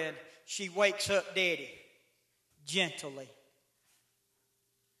over, and she wakes up Daddy gently.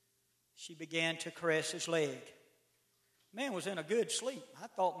 She began to caress his leg. Man was in a good sleep. I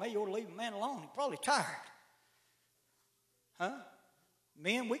thought, man, you ought to leave a man alone. He's probably tired. Huh?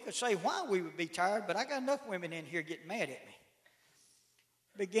 Men, we could say why we would be tired, but I got enough women in here getting mad at me.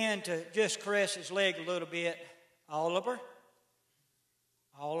 Began to just caress his leg a little bit. Oliver.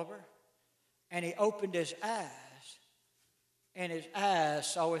 And he opened his eyes, and his eyes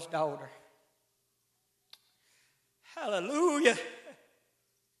saw his daughter. Hallelujah.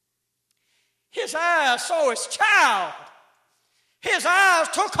 His eyes saw his child. His eyes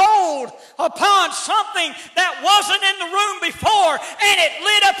took hold upon something that wasn't in the room before, and it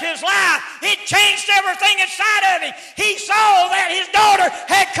lit up his life. It changed everything inside of him. He saw that his daughter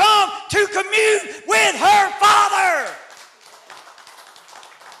had come to commune with her father.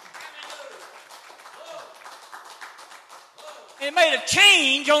 It made a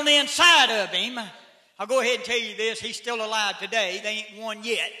change on the inside of him. I'll go ahead and tell you this. He's still alive today. They ain't won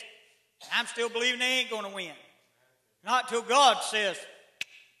yet. I'm still believing they ain't going to win. Not till God says,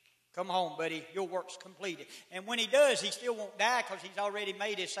 come home, buddy, your work's completed. And when he does, he still won't die because he's already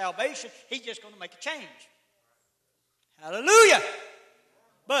made his salvation. He's just going to make a change. Hallelujah.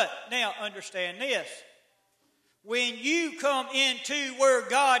 But now understand this. When you come into where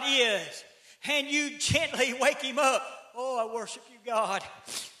God is and you gently wake him up, oh, I worship you, God.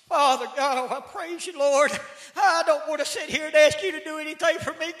 Father God, oh, I praise you, Lord. I don't want to sit here and ask you to do anything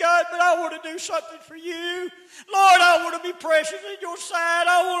for me, God, but I want to do something for you. Lord, I want to be precious in your sight.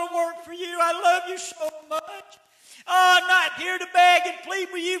 I want to work for you. I love you so much. I'm not here to beg and plead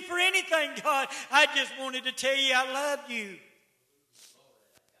with you for anything, God. I just wanted to tell you I love you.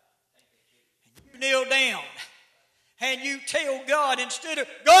 And you kneel down and you tell God instead of,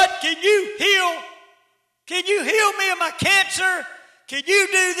 God, can you heal? Can you heal me of my cancer? Can you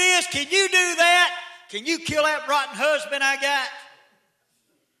do this? Can you do that? Can you kill that rotten husband I got?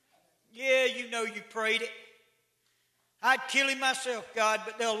 Yeah, you know you prayed it. I'd kill him myself, God,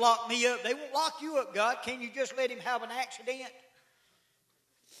 but they'll lock me up. They won't lock you up, God. Can you just let him have an accident?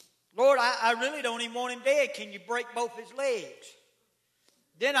 Lord, I really don't even want him dead. Can you break both his legs?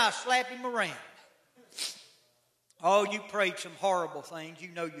 Then I slap him around. Oh, you prayed some horrible things. You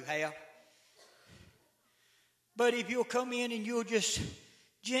know you have. But if you'll come in and you'll just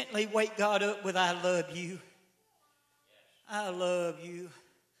gently wake God up with, I love you. I love you.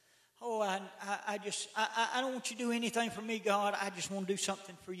 Oh, I don't want you to do anything for me, God. I just want to do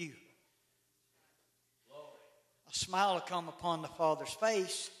something for you. A smile will come upon the Father's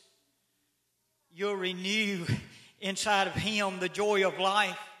face. You'll renew inside of him the joy of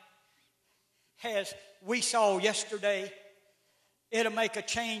life. As we saw yesterday, it'll make a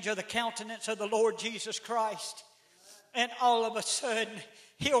change of the countenance of the Lord Jesus Christ. And all of a sudden,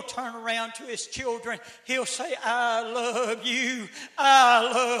 he'll turn around to his children. He'll say, I love you. I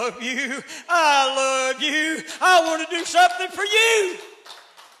love you. I love you. I want to do something for you.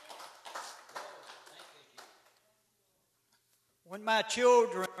 When my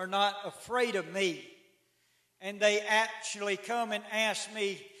children are not afraid of me, and they actually come and ask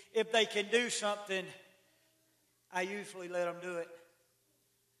me if they can do something, I usually let them do it.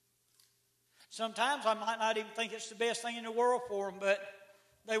 Sometimes I might not even think it's the best thing in the world for them, but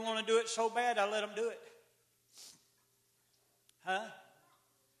they want to do it so bad, I let them do it. Huh?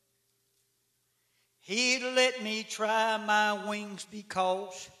 He let me try my wings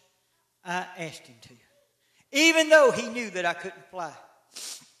because I asked him to. Even though he knew that I couldn't fly.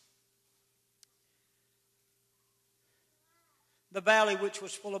 The valley which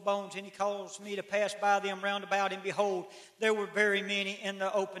was full of bones, and he caused me to pass by them round about, and behold, there were very many in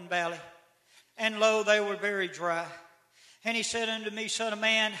the open valley. And lo, they were very dry. And he said unto me, Son of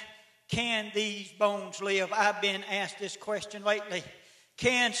man, can these bones live? I've been asked this question lately.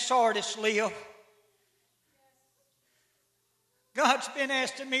 Can Sardis live? God's been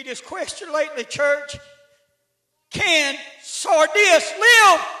asking me this question lately, church. Can Sardis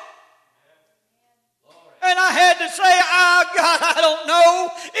live? And I had to say, oh, God, I don't know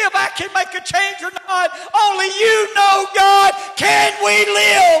if I can make a change or not. Only you know, God, can we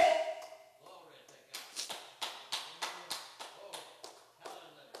live?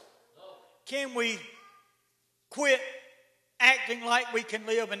 Can we quit acting like we can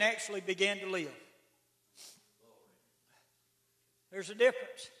live and actually begin to live? There's a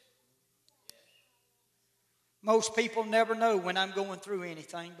difference. Most people never know when I'm going through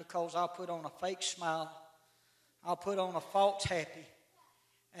anything because I'll put on a fake smile. I'll put on a false happy.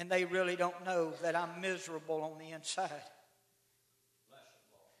 And they really don't know that I'm miserable on the inside.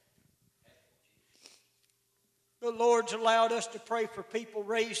 The Lord's allowed us to pray for people,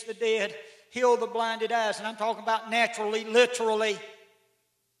 raise the dead, heal the blinded eyes. And I'm talking about naturally, literally.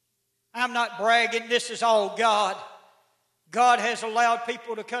 I'm not bragging. This is all God. God has allowed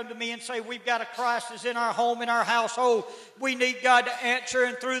people to come to me and say, we've got a crisis in our home, in our household. We need God to answer.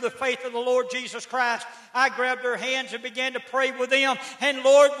 And through the faith of the Lord Jesus Christ, I grabbed their hands and began to pray with them. And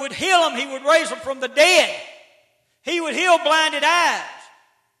Lord would heal them. He would raise them from the dead. He would heal blinded eyes.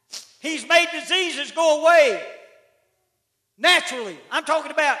 He's made diseases go away. Naturally. I'm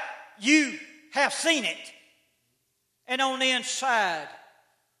talking about you have seen it. And on the inside,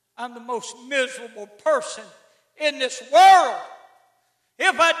 I'm the most miserable person in this world.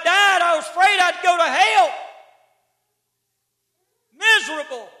 If I died, I was afraid I'd go to hell.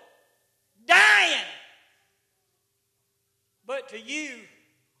 Miserable. Dying. But to you,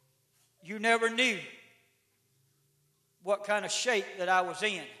 you never knew what kind of shape that I was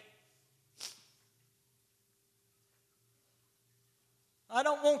in. I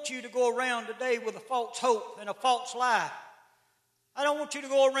don't want you to go around today with a false hope and a false lie. I don't want you to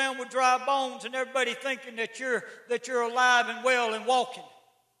go around with dry bones and everybody thinking that you're alive and well and walking.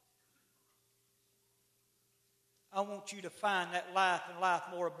 I want you to find that life and life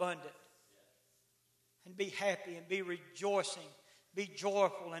more abundant. And be happy and be rejoicing. Be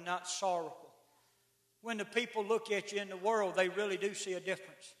joyful and not sorrowful. When the people look at you in the world, they really do see a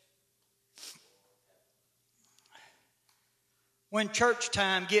difference. When church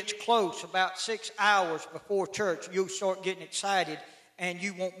time gets close, about 6 hours before church, you'll start getting excited and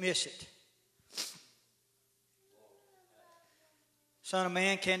you won't miss it. Son of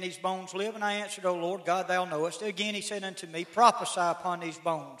man, can these bones live? And I answered, O Lord God, thou knowest. Again he said unto me, prophesy upon these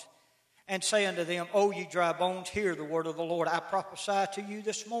bones, and say unto them, O ye dry bones, hear the word of the Lord. I prophesy to you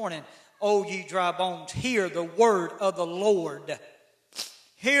this morning, O ye dry bones, hear the word of the Lord.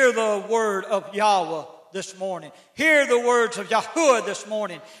 Hear the word of Yahweh this morning. Hear the words of Yahuwah this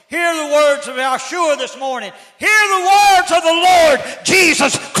morning. Hear the words of Yahshua this morning. Hear the words of the Lord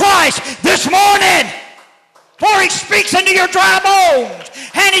Jesus Christ this morning. For he speaks into your dry bones,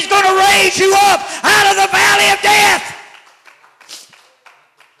 and he's going to raise you up out of the valley of death.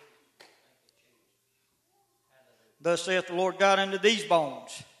 Thus saith the Lord God unto these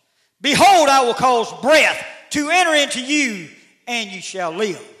bones, behold, I will cause breath to enter into you, and ye shall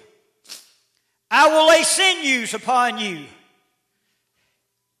live. I will lay sinews upon you.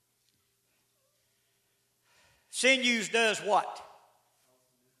 Sinews does what?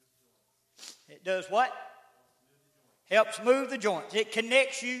 It does what? Helps move the joints. It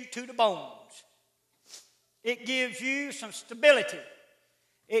connects you to the bones. It gives you some stability.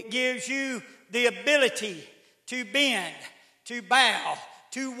 It gives you the ability to bend, to bow,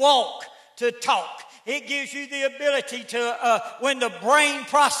 to walk, to talk. It gives you the ability to, when the brain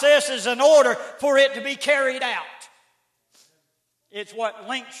processes an order, for it to be carried out. It's what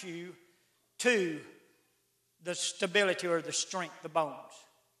links you to the stability or the strength, the bones.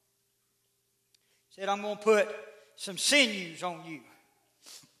 He said, I'm going to put some sinews on you.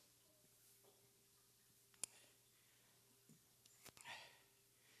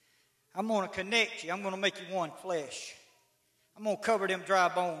 I'm going to connect you. I'm going to make you one flesh. I'm going to cover them dry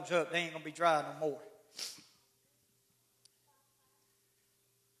bones up. They ain't going to be dry no more.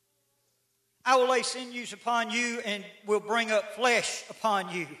 I will lay sinews upon you and will bring up flesh upon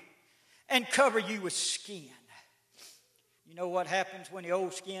you and cover you with skin. You know what happens when the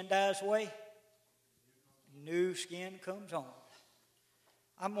old skin dies away? New skin comes on.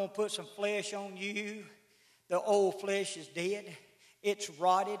 I'm going to put some flesh on you. The old flesh is dead. It's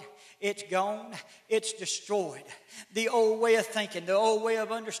rotted. It's gone. It's destroyed. The old way of thinking, the old way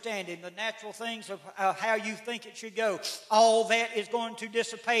of understanding, the natural things of how you think it should go, all that is going to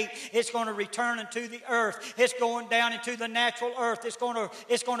dissipate. It's going to return into the earth. It's going down into the natural earth. It's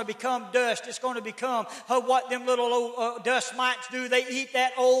going to become dust. It's going to become what them little old dust mites do. They eat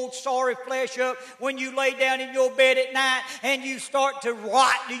that old sorry flesh up when you lay down in your bed at night and you start to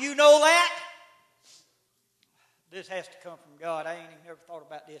rot. Do you know that? This has to come from God. I ain't even never thought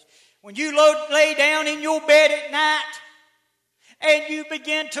about this. When you lay down in your bed at night and you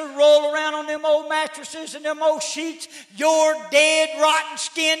begin to roll around on them old mattresses and them old sheets, your dead, rotten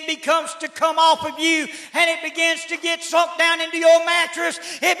skin begins to come off of you and it begins to get sunk down into your mattress.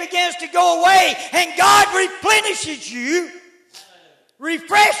 It begins to go away and God replenishes you,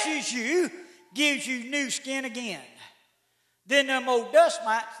 refreshes you, gives you new skin again. Then them old dust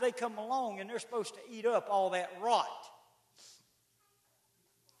mites, they come along and they're supposed to eat up all that rot.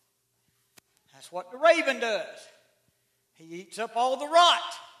 That's what the raven does. He eats up all the rot.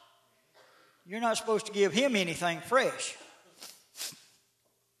 You're not supposed to give him anything fresh.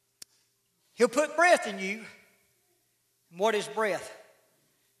 He'll put breath in you. And what is breath?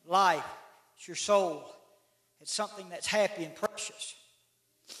 Life. It's your soul. It's something that's happy and precious.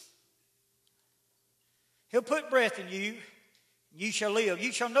 He'll put breath in you. You shall live.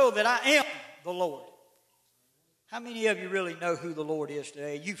 You shall know that I am the Lord. How many of you really know who the Lord is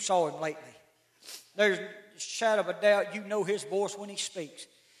today? You saw him lately. There's a shadow of a doubt you know his voice when he speaks.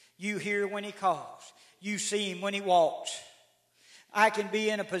 You hear when he calls. You see him when he walks. I can be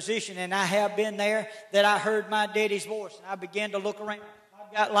in a position, and I have been there, that I heard my daddy's voice, and I began to look around.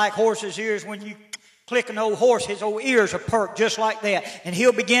 I've got like horse's ears when you click an old horse, his old ears are perked just like that. And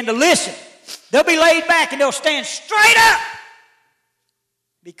he'll begin to listen. They'll be laid back and they'll stand straight up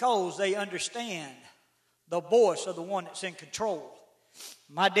because they understand the voice of the one that's in control.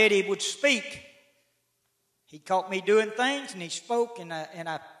 My daddy would speak. He caught me doing things and he spoke and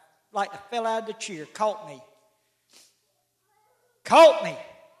I like I fell out of the chair. Caught me. Caught me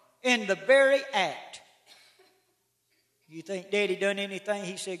in the very act. You think Daddy done anything?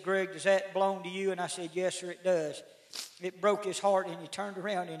 He said, Greg, does that belong to you? And I said, yes, sir, it does. It broke his heart and he turned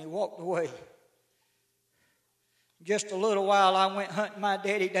around and he walked away. Just a little while I went hunting my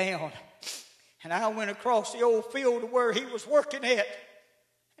daddy down. And I went across the old field to where he was working at.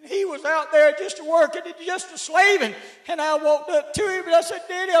 And he was out there just working and just a slaving. And I walked up to him and I said,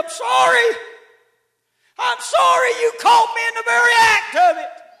 Daddy, I'm sorry. I'm sorry you caught me in the very act of it.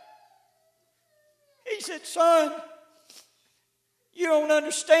 He said, son, you don't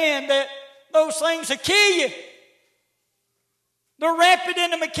understand that those things will kill you. They're rampant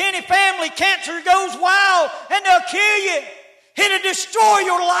in the McKinney family. Cancer goes wild and they'll kill you. It'll destroy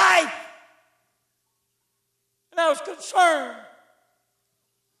your life. And I was concerned.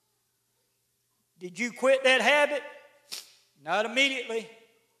 Did you quit that habit? Not immediately.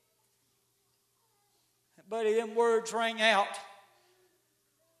 But them words rang out.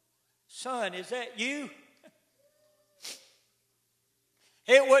 Son, is that you?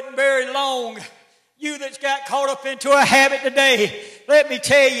 It wasn't very long. You that's got caught up into a habit today, let me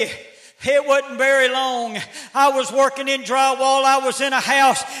tell you, it wasn't very long. I was working in drywall. I was in a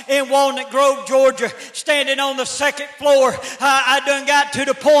house in Walnut Grove, Georgia, standing on the second floor. I done got to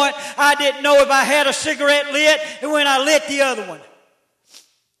the point I didn't know if I had a cigarette lit and when I lit the other one.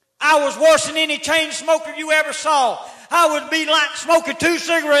 I was worse than any chain smoker you ever saw. I would be like smoking 2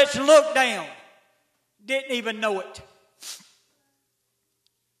 cigarettes and look down. Didn't even know it.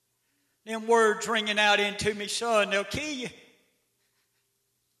 Them words ringing out into me, son, they'll kill you.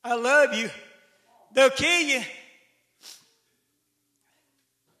 I love you. They'll kill you.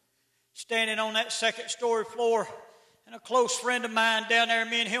 Standing on that second story floor, and a close friend of mine down there,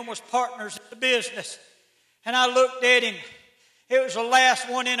 me and him was partners in the business. And I looked at him. It was the last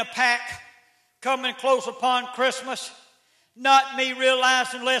one in a pack, coming close upon Christmas. Not me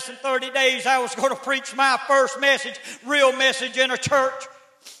realizing in less than 30 days I was going to preach my first message, real message in a church.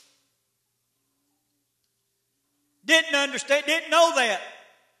 Didn't understand, didn't know that.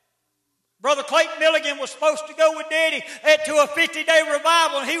 Brother Clayton Milligan was supposed to go with Daddy to a 50-day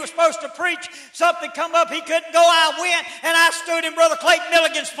revival, and he was supposed to preach. Something come up, he couldn't go. I went, and I stood in Brother Clayton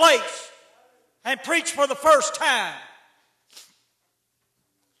Milligan's place and preached for the first time.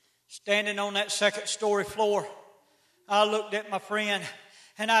 Standing on that second story floor, I looked at my friend,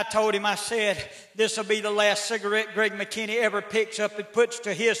 and I told him, I said, this will be the last cigarette Greg McKinney ever picks up and puts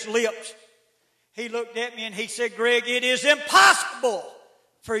to his lips. He looked at me and he said, Greg, it is impossible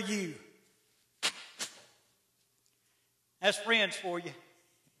for you. That's friends for you.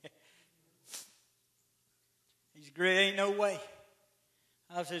 He said, Greg, ain't no way.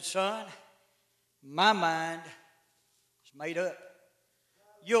 I said, son, my mind is made up.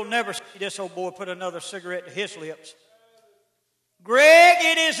 You'll never see this old boy put another cigarette to his lips. Greg,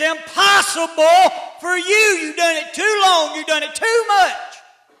 it is impossible for you. You've done it too long. You've done it too much.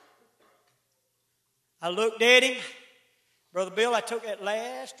 I looked at him. Brother Bill, I took that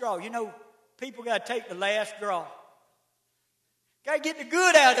last draw. You know, people got to take the last draw. Got to get the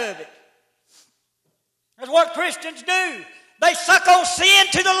good out of it. That's what Christians do. They suck on sin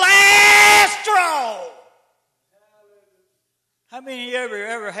to the last draw. How many of you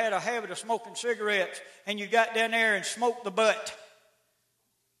ever had a habit of smoking cigarettes and you got down there and smoked the butt?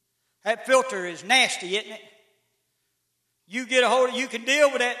 That filter is nasty, isn't it? You get a hold of, you can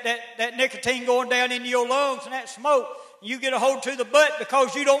deal with that nicotine going down into your lungs and that smoke. You get a hold to the butt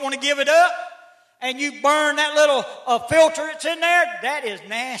because you don't want to give it up. And you burn that little filter that's in there. That is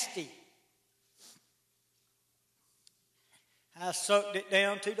nasty. I sucked it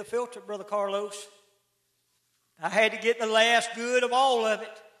down to the filter, Brother Carlos. I had to get the last good of all of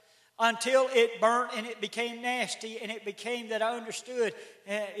it until it burnt and it became nasty and it became that I understood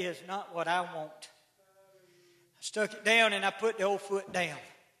that is not what I want. I stuck it down and I put the old foot down.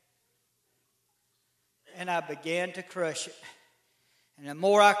 And I began to crush it. And the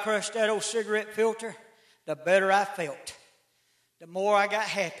more I crushed that old cigarette filter, the better I felt. The more I got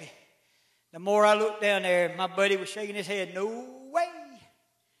happy. The more I looked down there, and my buddy was shaking his head, no way.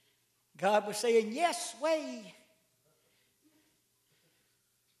 God was saying, yes way.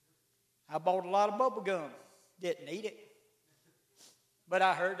 I bought a lot of bubble gum. Didn't eat it. But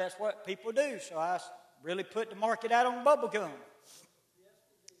I heard that's what people do, so I really put the market out on bubble gum.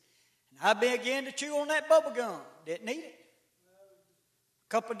 And I began to chew on that bubble gum. Didn't need it. A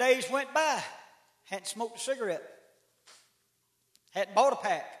couple of days went by. Hadn't smoked a cigarette. Hadn't bought a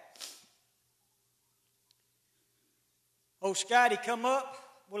pack. Old Scotty come up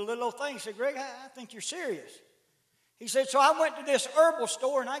with a little old thing. He said, Greg, I think you're serious. He said, so I went to this herbal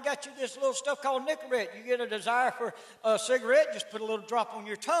store and I got you this little stuff called Nicorette. You get a desire for a cigarette, just put a little drop on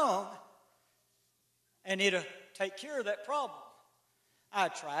your tongue and it'll take care of that problem. I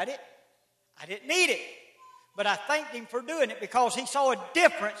tried it. I didn't need it. But I thanked him for doing it because he saw a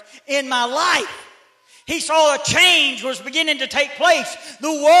difference in my life. He saw a change was beginning to take place.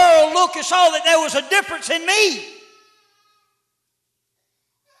 The world looked and saw that there was a difference in me.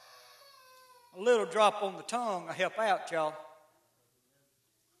 A little drop on the tongue will help out, y'all.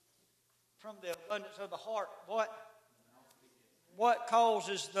 From the abundance of the heart, what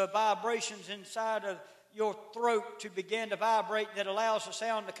causes the vibrations inside of your throat to begin to vibrate that allows the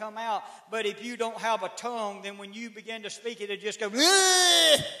sound to come out? But if you don't have a tongue, then when you begin to speak it, it just goes.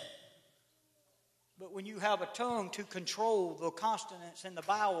 But when you have a tongue to control the consonants and the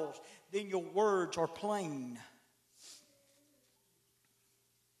vowels, then your words are plain.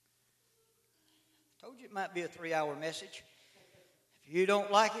 I told you it might be a 3-hour message. If you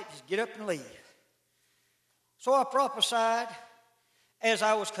don't like it, just get up and leave. So I prophesied as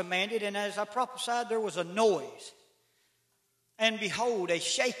I was commanded, and as I prophesied, there was a noise. And behold, a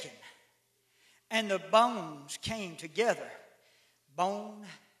shaking. And the bones came together, bone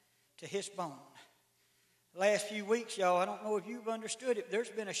to his bone. The last few weeks, y'all, I don't know if you've understood it, there's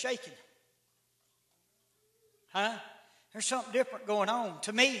been a shaking. Huh? There's something different going on.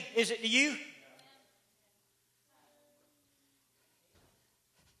 To me, is it to you?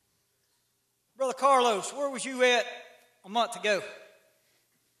 Brother Carlos, where was you at a month ago?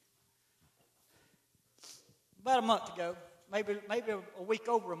 About a month ago. Maybe a week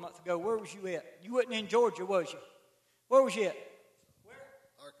over a month ago. Where was you at? You wasn't in Georgia, was you? Where was you at? Where?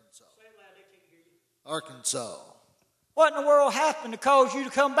 Arkansas. Say it loud, they can't hear you. Arkansas. What in the world happened to cause you to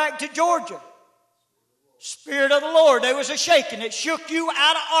come back to Georgia? Spirit of the Lord. There was a shaking that shook you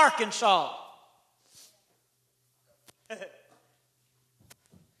out of Arkansas.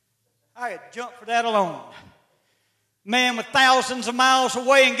 I had jumped for that alone. Man was thousands of miles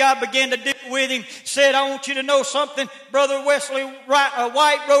away, and God began to deal with him. Said, I want you to know something. Brother Wesley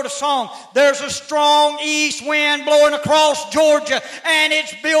White wrote a song. There's a strong east wind blowing across Georgia, and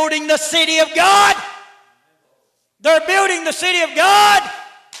it's building the city of God. They're building the city of God.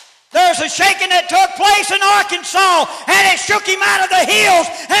 There's a shaking that took place in Arkansas, and it shook him out of the hills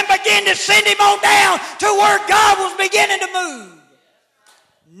and began to send him on down to where God was beginning to move.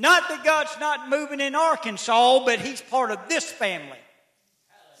 Not that God's not moving in Arkansas, but He's part of this family.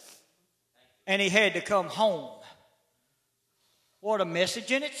 And He had to come home. What a message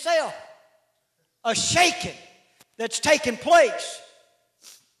in itself. A shaking that's taking place.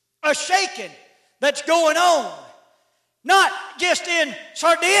 A shaking that's going on. Not just in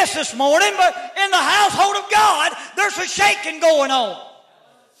Sardis this morning, but in the household of God, there's a shaking going on.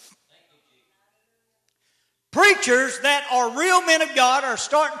 Preachers that are real men of God are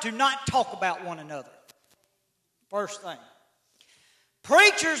starting to not talk about one another. First thing.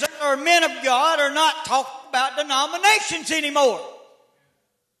 Preachers that are men of God are not talking about denominations anymore.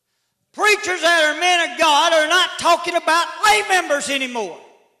 Preachers that are men of God are not talking about lay members anymore.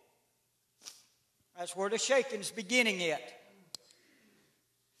 That's where the shaking's beginning at.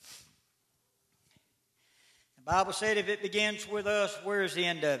 The Bible said if it begins with us, where's the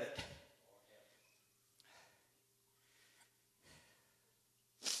end of it?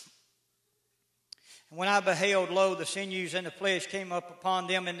 And when I beheld, lo, the sinews and the flesh came up upon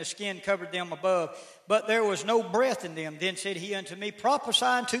them, and the skin covered them above. But there was no breath in them. Then said he unto me, prophesy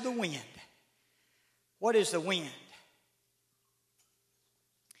unto the wind. What is the wind?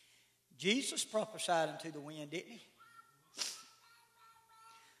 Jesus prophesied unto the wind, didn't he?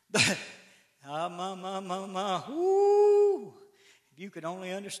 Woo. If you could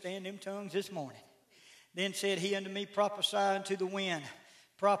only understand them tongues this morning. Then said he unto me, prophesy unto the wind.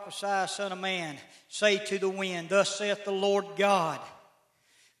 Prophesy, son of man, say to the wind, thus saith the Lord God,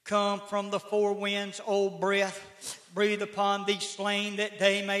 come from the four winds, O breath, breathe upon these slain that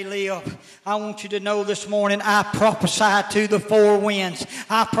they may live. I want you to know this morning, I prophesy to the four winds.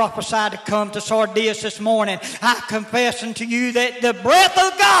 I prophesy to come to Sardis this morning. I confess unto you that the breath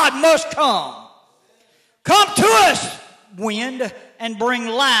of God must come. Come to us, wind, and bring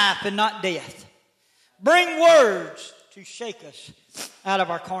life and not death. Bring words to shake us out of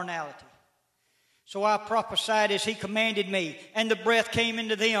our carnality. So I prophesied as he commanded me, and the breath came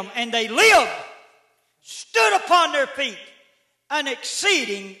into them, and they lived, stood upon their feet, an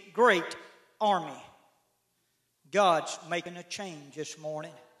exceeding great army. God's making a change this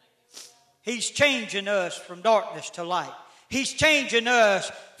morning. He's changing us from darkness to light. He's changing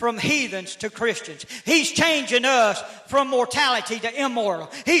us from heathens to Christians. He's changing us from mortality to immortal.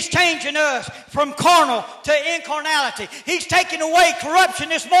 He's changing us from carnal to incarnality. He's taking away corruption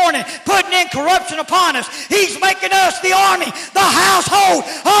this morning, putting incorruption upon us. He's making us the army, the household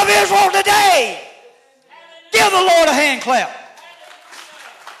of Israel today. Give the Lord a hand clap.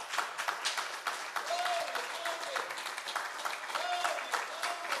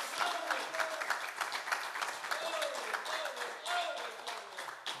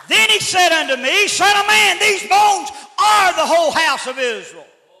 Then he said unto me, Son of man, these bones are the whole house of Israel.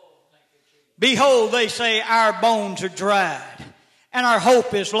 Behold, they say, our bones are dried, and our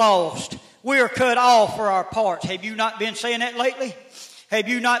hope is lost. We are cut off for our parts. Have you not been saying that lately? Have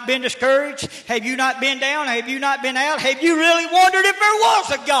you not been discouraged? Have you not been down? Have you not been out? Have you really wondered if there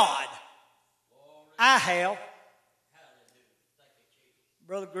was a God? I have.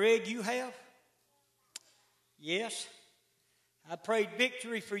 Brother Greg, you have? Yes. I prayed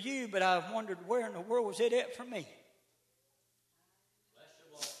victory for you, but I wondered where in the world was it at for me?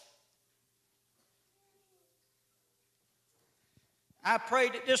 I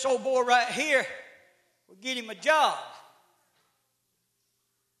prayed that this old boy right here would get him a job.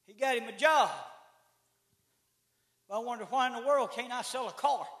 He got him a job. But I wonder why in the world can't I sell a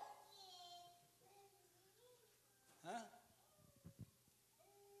car? Huh?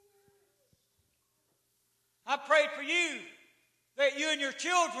 I prayed for you that you and your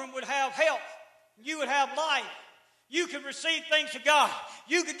children would have health. You would have life. You could receive things of God.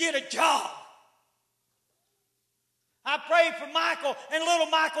 You could get a job. I prayed for Michael and little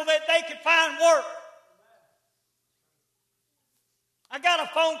Michael that they could find work. I got a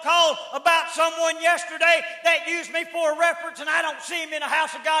phone call about someone yesterday that used me for a reference, and I don't see him in the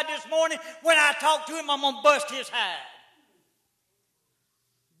house of God this morning. When I talk to him, I'm going to bust his hide.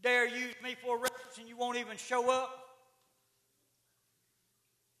 Dare use me for a reference and you won't even show up?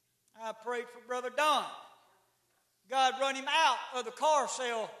 I prayed for Brother Don. God run him out of the car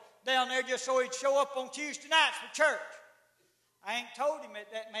sale down there just so he'd show up on Tuesday nights for church. I ain't told him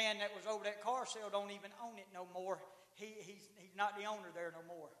that man that was over that car sale don't even own it no more. He's not the owner there no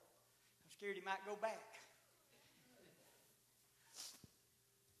more. I'm scared he might go back.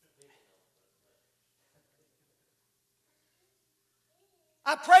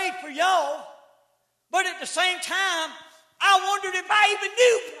 I prayed for y'all, but at the same time, I wondered if I even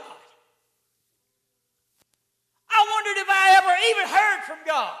knew God. I wondered if I ever even heard from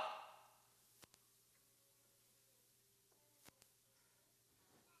God.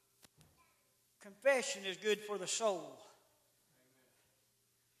 Confession is good for the soul.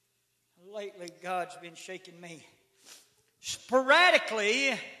 Lately, God's been shaking me.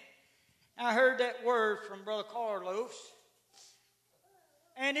 Sporadically, I heard that word from Brother Carlos,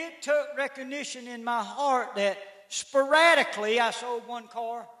 and it took recognition in my heart that sporadically I sold one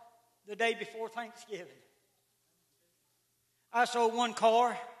car the day before Thanksgiving. I sold one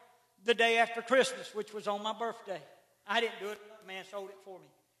car the day after Christmas, which was on my birthday. I didn't do it. The man sold it for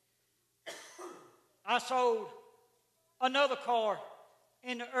me. I sold another car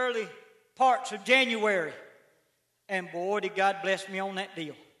in the early parts of January. And boy, did God bless me on that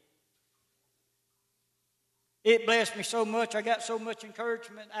deal. It blessed me so much, I got so much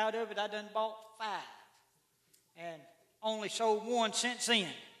encouragement out of it, I done bought 5. And only sold 1 since then.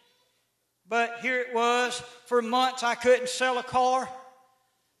 But here it was, for months I couldn't sell a car.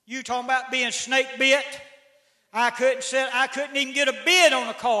 You talking about being snake bit? I couldn't even get a bid on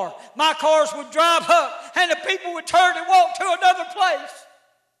a car. My cars would drive up and the people would turn and walk to another place.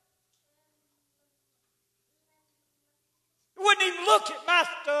 They wouldn't even look at my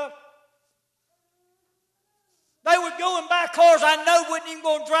stuff. They would go and buy cars I know wouldn't even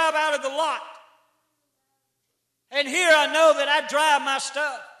go and drive out of the lot. And here I know that I drive my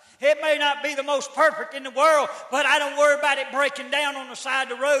stuff. It may not be the most perfect in the world, but I don't worry about it breaking down on the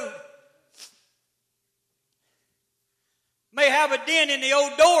side of the road. May have a dent in the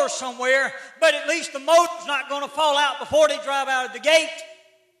old door somewhere, but at least the motor's not going to fall out before they drive out of the gate.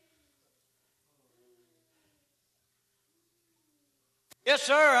 Yes,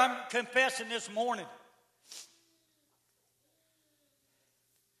 sir, I'm confessing this morning.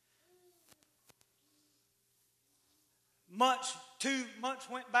 Months 2 months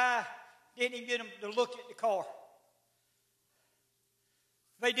went by, didn't even get them to look at the car.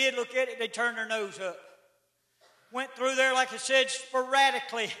 If they did look at it, they turned their nose up. Went through there, like I said,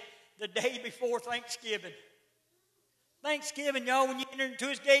 sporadically the day before Thanksgiving. Thanksgiving, y'all, when you enter into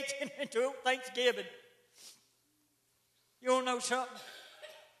his gates, enter into it Thanksgiving. You want to know something?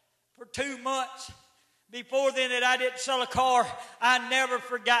 For 2 months before then that I didn't sell a car, I never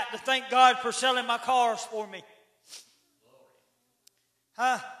forgot to thank God for selling my cars for me.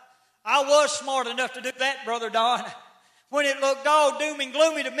 I was smart enough to do that, Brother Don. When it looked all doom and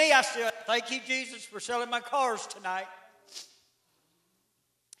gloomy to me, I said, thank you, Jesus, for selling my cars tonight.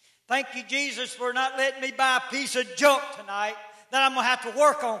 Thank you, Jesus, for not letting me buy a piece of junk tonight that I'm going to have to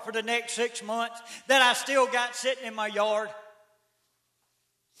work on for the next 6 months that I still got sitting in my yard.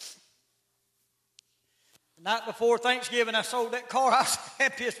 The night before Thanksgiving, I sold that car. I was the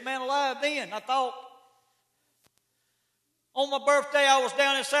happiest man alive then, I thought. On my birthday, I was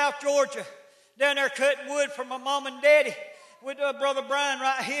down in South Georgia, down there cutting wood for my mom and daddy with Brother Brian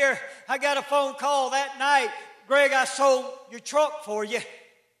right here. I got a phone call that night. Greg, I sold your truck for you. It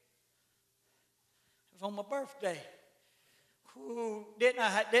was on my birthday. Ooh, didn't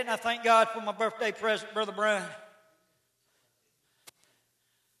I thank God for my birthday present, Brother Brian?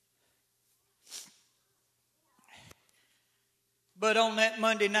 But on that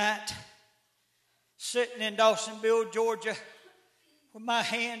Monday night, sitting in Dawsonville, Georgia, with my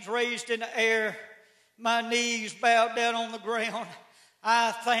hands raised in the air, my knees bowed down on the ground,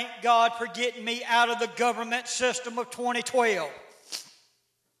 I thank God for getting me out of the government system of 2012.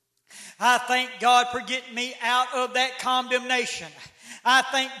 I thank God for getting me out of that condemnation. I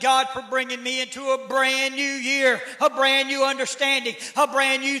thank God for bringing me into a brand new year, a brand new understanding, a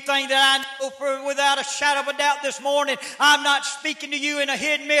brand new thing that I know for without a shadow of a doubt this morning. I'm not speaking to you in a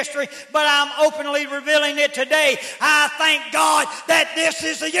hidden mystery, but I'm openly revealing it today. I thank God that this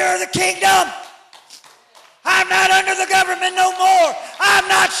is the year of the kingdom. I'm not under the government no more. I'm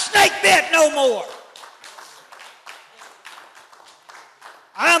not snake bit no more.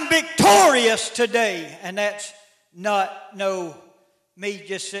 I'm victorious today, and that's not me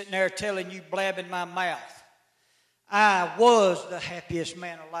just sitting there telling you, blabbing my mouth. I was the happiest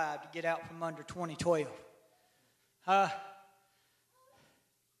man alive to get out from under 2012.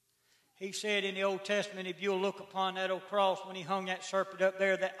 He said in the Old Testament, if you'll look upon that old cross when he hung that serpent up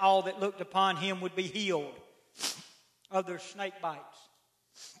there, that all that looked upon him would be healed of their snake bites.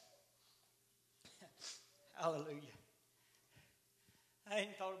 Hallelujah. I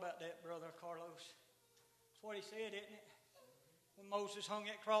hadn't thought about that, Brother Carlos. That's what he said, isn't it? When Moses hung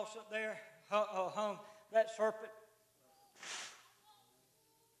that cross up there, hung that serpent.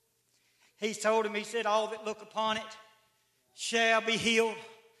 He told him, he said, all that look upon it shall be healed.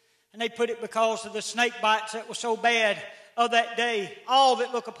 And they put it because of the snake bites that were so bad of that day. All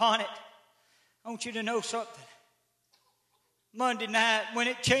that look upon it. I want you to know something. Monday night, when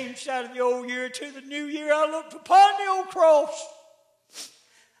it changed out of the old year to the new year, I looked upon the old cross.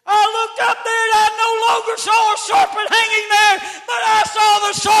 I looked up there and I no longer saw a serpent hanging there, but I saw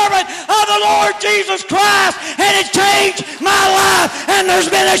the servant of the Lord Jesus Christ, and it changed my life, and there's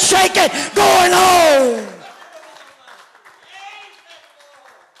been a shaking going on.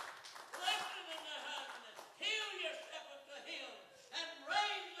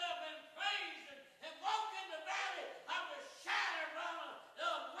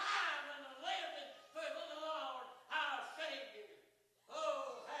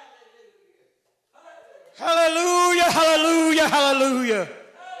 Hallelujah, hallelujah, hallelujah.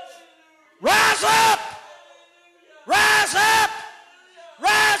 Rise up! Rise up!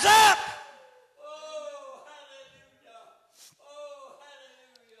 Rise up!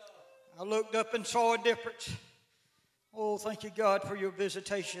 I looked up and saw a difference. Oh, thank you, God, for your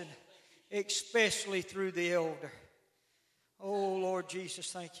visitation, especially through the elder. Oh, Lord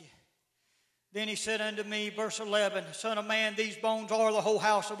Jesus, thank you. Then he said unto me, verse 11, Son of man, these bones are the whole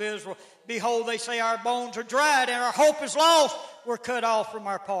house of Israel. Behold, they say our bones are dried and our hope is lost. We're cut off from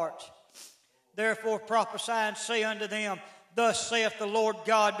our parts. Therefore prophesy and say unto them, Thus saith the Lord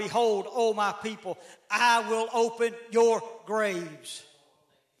God, Behold, O my people, I will open your graves.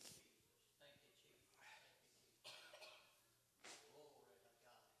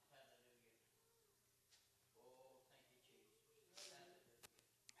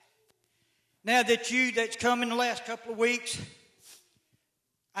 Now that's come in the last couple of weeks,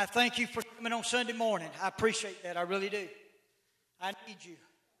 I thank you for coming on Sunday morning. I appreciate that. I really do. I need you.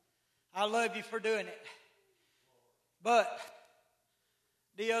 I love you for doing it. But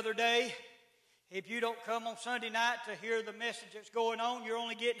the other day, if you don't come on Sunday night to hear the message that's going on, you're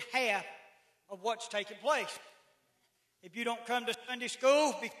only getting half of what's taking place. If you don't come to Sunday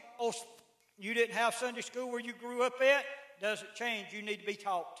school because you didn't have Sunday school where you grew up at, doesn't change. You need to be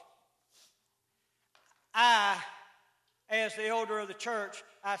taught. I, as the elder of the church,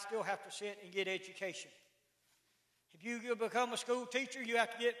 I still have to sit and get education. If you become a school teacher, you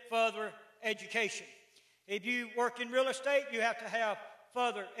have to get further education. If you work in real estate, you have to have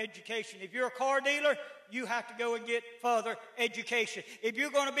further education. If you're a car dealer, you have to go and get further education. If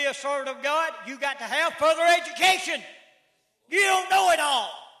you're going to be a servant of God, you got to have further education. You don't know it all.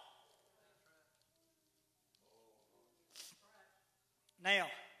 Now,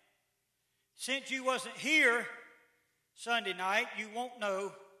 since you wasn't here Sunday night, you won't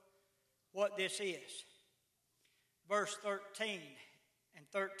know what this is. Verse 13, and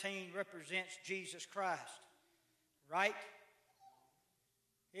 13 represents Jesus Christ, right?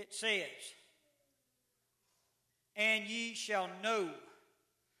 It says, and ye shall know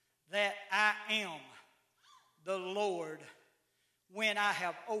that I am the Lord when I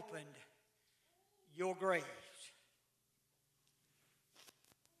have opened your graves.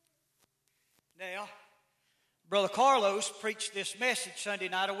 Now, Brother Carlos preached this message Sunday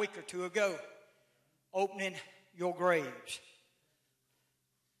night a week or two ago, opening your graves.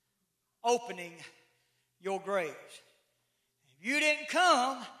 Opening your graves. If you didn't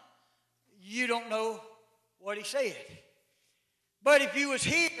come, you don't know what he said. But if you was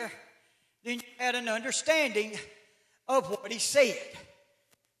here, then you had an understanding of what he said.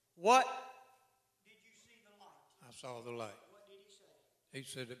 What did you see the light? I saw the light. What did he say? He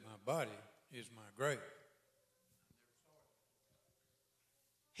said that my body is my grave.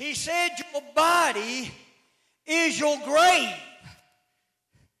 He said your body is your grave.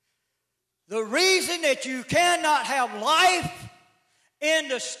 The reason that you cannot have life in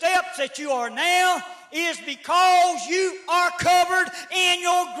the steps that you are now is because you are covered in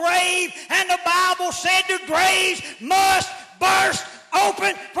your grave, and the Bible said the graves must burst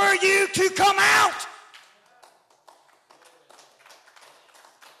open for you to come out.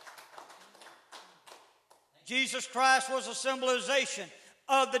 Jesus Christ was a symbolization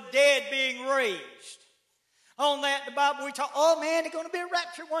of the dead being raised. On that, the Bible, we talk, oh man, there's going to be a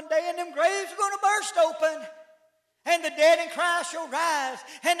rapture one day, and them graves are going to burst open. And the dead in Christ shall rise,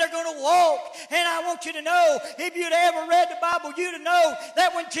 and they're going to walk. And I want you to know, if you'd ever read the Bible, you'd know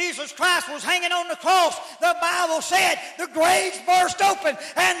that when Jesus Christ was hanging on the cross, the Bible said the graves burst open,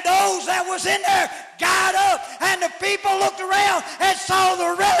 and those that was in there got up, and the people looked around and saw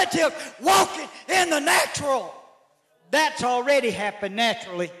the relative walking in the natural. That's already happened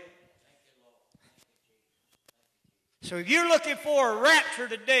naturally. So if you're looking for a rapture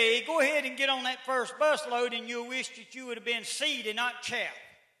today, go ahead and get on that first bus load, and you'll wish that you would have been seed and not chaff.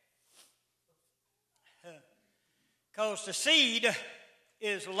 Because the seed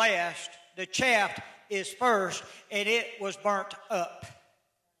is last, the chaff is first, and it was burnt up,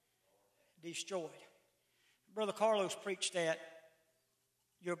 destroyed. Brother Carlos preached that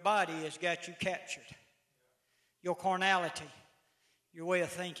your body has got you captured. Your carnality, your way of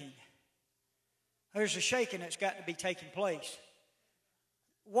thinking. There's a shaking that's got to be taking place.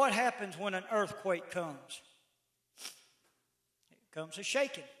 What happens when an earthquake comes? It comes a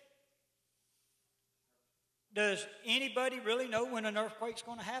shaking. Does anybody really know when an earthquake's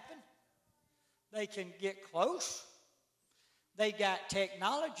going to happen? They can get close. They got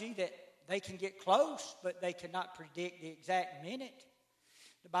technology that they can get close, but they cannot predict the exact minute.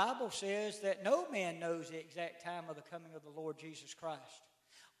 The Bible says that no man knows the exact time of the coming of the Lord Jesus Christ.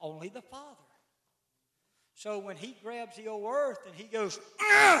 Only the Father. So when he grabs the old earth and he goes,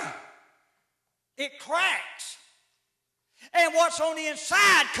 it cracks. And what's on the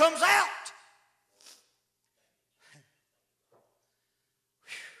inside comes out.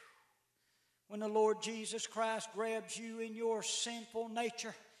 When the Lord Jesus Christ grabs you in your sinful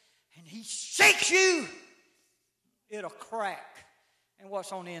nature and he shakes you, it'll crack. And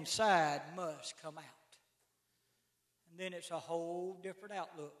what's on the inside must come out. And then it's a whole different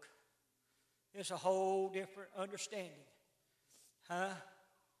outlook. It's a whole different understanding.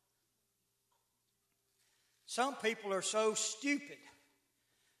 Some people are so stupid.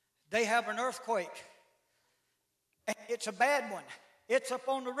 They have an earthquake. And it's a bad one. It's up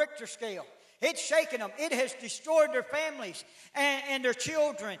on the Richter scale. It's shaking them. It has destroyed their families and their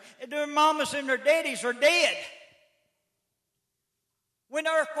children. Their mamas and their daddies are dead. When the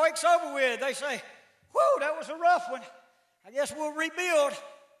earthquake's over with, they say, whoa, that was a rough one. I guess we'll rebuild.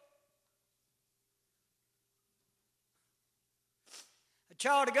 A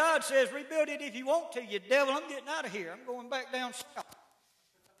child of God says, rebuild it if you want to. You devil, I'm getting out of here. I'm going back down south.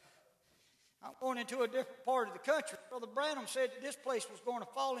 I'm going into a different part of the country. Brother Branham said that this place was going to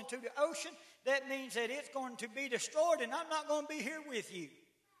fall into the ocean. That means that it's going to be destroyed, and I'm not going to be here with you.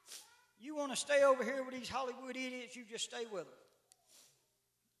 You want to stay over here with these Hollywood idiots, you just stay with them.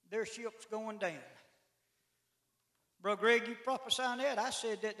 Their ship's going down. Brother Greg, you prophesied that. I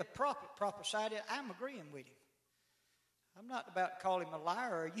said that the prophet prophesied it. I'm agreeing with him. I'm not about to call him a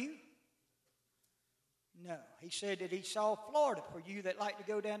liar, are you? No. He said that he saw Florida. For you that like to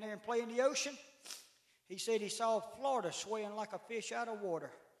go down there and play in the ocean, he said he saw Florida swaying like a fish out of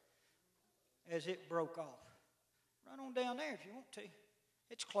water as it broke off. Run on down there if you want to.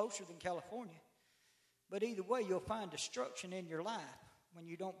 It's closer than California. But either way, you'll find destruction in your life when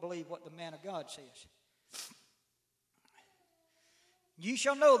you don't believe what the man of God says. You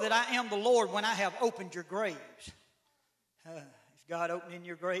shall know that I am the Lord when I have opened your graves. Is God opening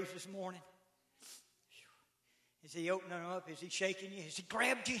your graves this morning? Is he opening them up? Is he shaking you? Has he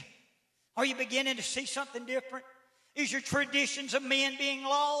grabbed you? Are you beginning to see something different? Is your traditions of men being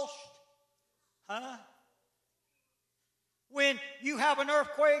lost? Huh? When you have an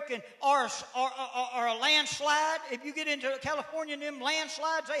earthquake or a landslide, if you get into California and them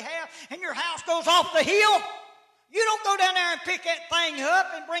landslides they have, and your house goes off the hill, you don't go down there and pick that thing up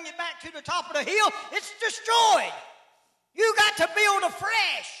and bring it back to the top of the hill. It's destroyed. You got to build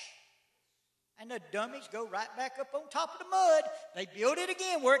afresh. And the dummies go right back up on top of the mud. They build it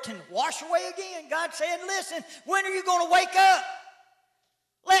again where it can wash away again. God said, listen, when are you going to wake up?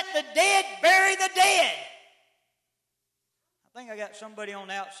 Let the dead bury the dead. I think I got somebody on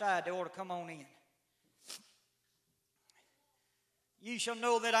the outside. They ought to come on in. You shall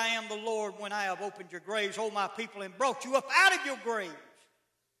know that I am the Lord when I have opened your graves, O my people, and brought you up out of your graves,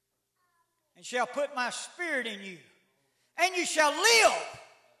 and shall put my spirit in you, and you shall live.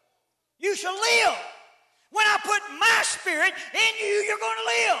 You shall live. When I put my spirit in you, you're going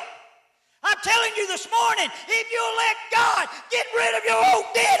to live. I'm telling you this morning, if you'll let God get rid of your old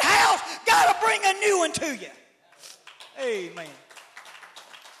dead house, God will bring a new one to you. Amen.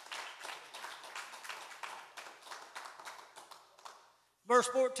 Verse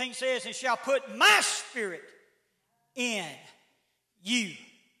 14 says, and shall put my spirit in you.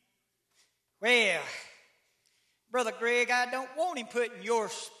 Well, Brother Greg, I don't want him putting your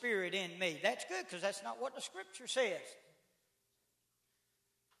spirit in me. That's good, because that's not what the Scripture says.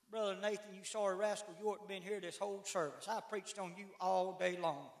 Brother Nathan, you sorry rascal, you ought to have been here this whole service. I preached on you all day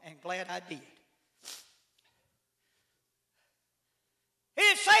long, and glad I did. He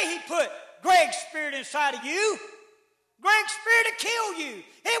didn't say he put Greg's spirit inside of you. Greg's spirit will kill you.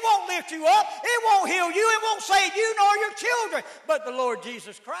 It won't lift you up. It won't heal you. It won't save you nor your children. But the Lord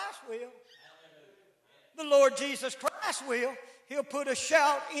Jesus Christ will. The Lord Jesus Christ will. He'll put a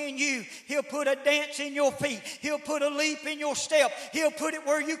shout in you. He'll put a dance in your feet. He'll put a leap in your step. He'll put it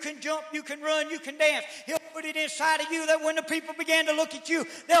where you can jump, you can run, you can dance. He'll put it inside of you that when the people begin to look at you,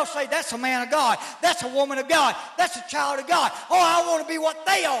 they'll say, that's a man of God. That's a woman of God. That's a child of God. Oh, I want to be what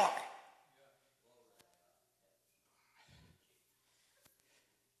they are.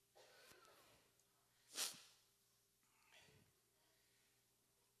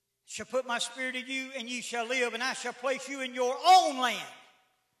 Shall put my spirit in you, and you shall live, and I shall place you in your own land.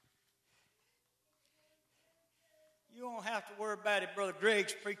 You don't have to worry about it. Brother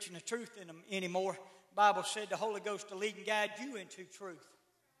Greg's preaching the truth in them anymore. The Bible said the Holy Ghost will lead and guide you into truth.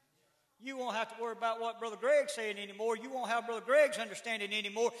 You won't have to worry about what Brother Greg's saying anymore. You won't have Brother Greg's understanding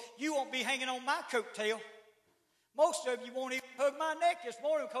anymore. You won't be hanging on my coattail. Most of you won't even hug my neck this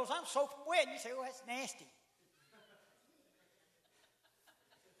morning because I'm soaking wet. And you say, oh, that's nasty.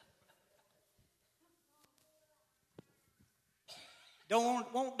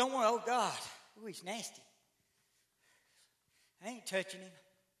 Don't want, oh God, oh, he's nasty. I ain't touching him.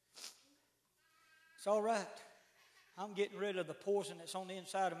 It's all right. I'm getting rid of the poison that's on the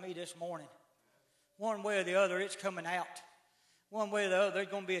inside of me this morning. One way or the other, it's coming out. One way or the other, there's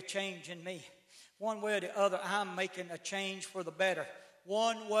going to be a change in me. One way or the other, I'm making a change for the better.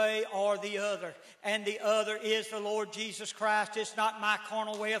 One way or the other. And the other is the Lord Jesus Christ. It's not my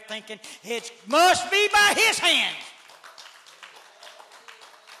carnal way of thinking. It must be by His hand.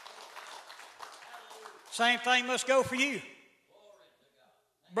 Same thing must go for you.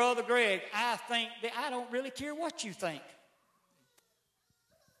 Brother Greg, I think that I don't really care what you think.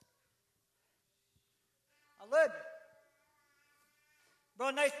 I love you.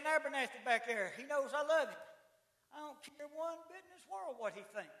 Brother Nathan Abernathy back there, he knows I love him. I don't care one bit in this world what he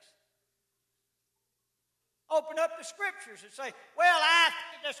thinks. Open up the Scriptures and say, well, I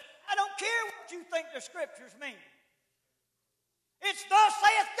don't care what you think the Scriptures mean. It's thus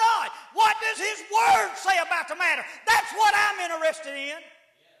saith God. What does His Word say about the matter? That's what I'm interested in.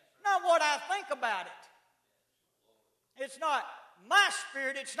 Not what I think about it. It's not my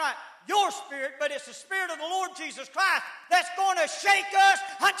spirit, it's not your spirit, but it's the Spirit of the Lord Jesus Christ that's going to shake us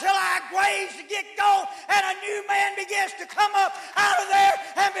until our graves get gone and a new man begins to come up out of there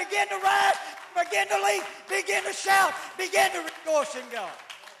and begin to rise, begin to leap, begin to shout, begin to rejoice in God.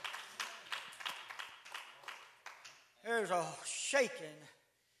 There's a shaking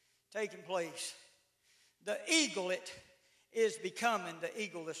taking place. The eaglet is becoming the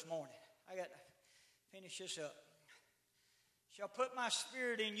eagle this morning. I got to finish this up. Shall put my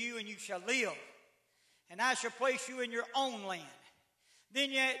spirit in you, and you shall live, and I shall place you in your own land.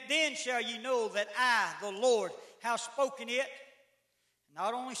 Then shall ye know that I, the Lord, have spoken it,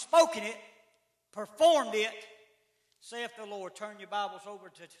 not only spoken it, performed it, saith the Lord. Turn your Bibles over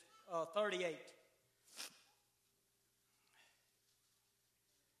to 38.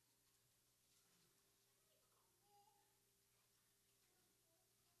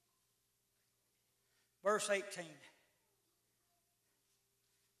 Verse 18.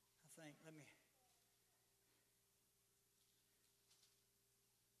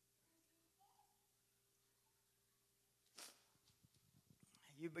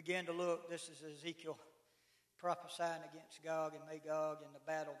 You begin to look, this is Ezekiel prophesying against Gog and Magog and the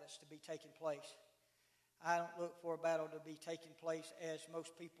battle that's to be taking place. I don't look for a battle to be taking place as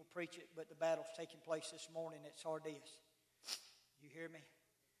most people preach it, but the battle's taking place this morning at Sardis. You hear me?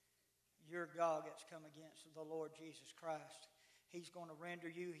 You're Gog that's come against the Lord Jesus Christ. He's going to render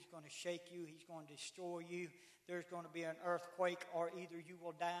you. He's going to shake you. He's going to destroy you. There's going to be an earthquake, or either you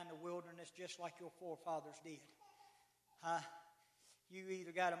will die in the wilderness just like your forefathers did. You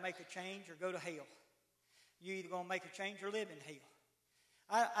either got to make a change or go to hell. You either going to make a change or live in hell.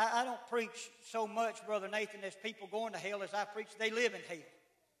 I don't preach so much, Brother Nathan, as people going to hell as I preach they live in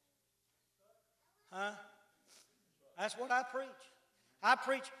hell. That's what I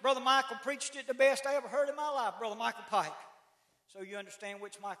preach. Brother Michael preached it the best I ever heard in my life, Brother Michael Pike. So you understand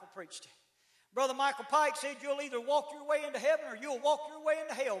which Michael preached it. Brother Michael Pike said you'll either walk your way into heaven or you'll walk your way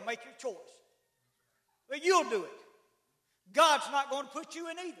into hell. Make your choice. But you'll do it. God's not going to put you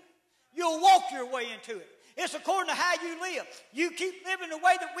in either. You'll walk your way into it. It's according to how you live. You keep living the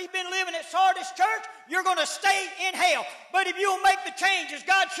way that we've been living at Sardis Church, you're going to stay in hell. But if you'll make the change, as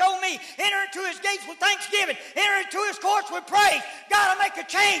God showed me, enter into His gates with thanksgiving, enter into His courts with praise. God will make a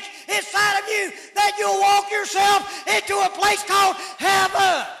change inside of you that you'll walk yourself into a place called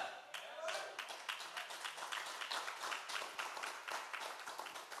heaven.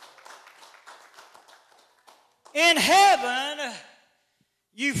 In heaven,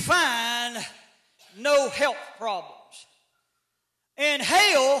 you find no health problems. In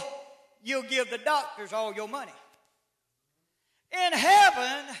hell, you'll give the doctors all your money. In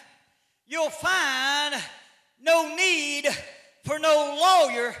heaven, you'll find no need for no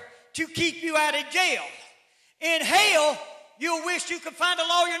lawyer to keep you out of jail. In hell, you'll wish you could find a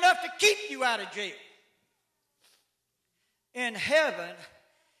lawyer enough to keep you out of jail. In heaven,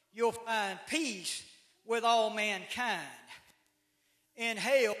 you'll find peace with all mankind. In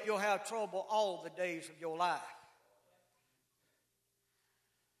hell, you'll have trouble all the days of your life.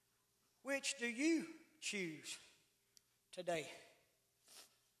 Which do you choose today?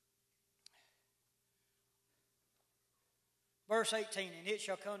 Verse 18, and it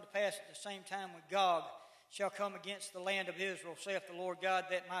shall come to pass at the same time when Gog shall come against the land of Israel, saith the Lord God,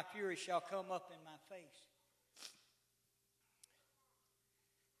 that my fury shall come up in my face.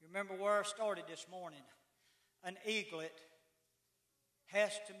 You remember where I started this morning? An eaglet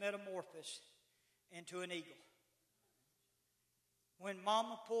has to metamorphose into an eagle. When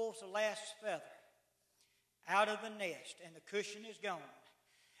Mama pulls the last feather out of the nest and the cushion is gone,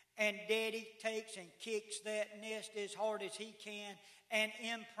 and Daddy takes and kicks that nest as hard as he can and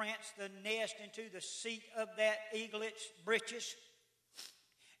imprints the nest into the seat of that eaglet's breeches,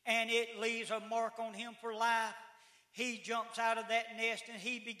 and it leaves a mark on him for life, he jumps out of that nest and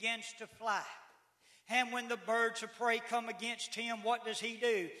he begins to fly. And when the birds of prey come against him, what does he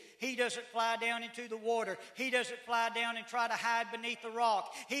do? He doesn't fly down into the water. He doesn't fly down and try to hide beneath the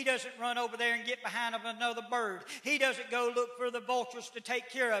rock. He doesn't run over there and get behind of another bird. He doesn't go look for the vultures to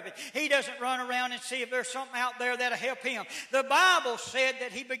take care of it. He doesn't run around and see if there's something out there that'll help him. The Bible said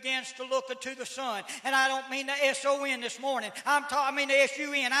that he begins to look unto the sun. And I don't mean the S-O-N this morning. I mean the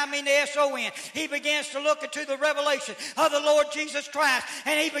S-U-N. I mean the S-O-N. He begins to look into the revelation of the Lord Jesus Christ.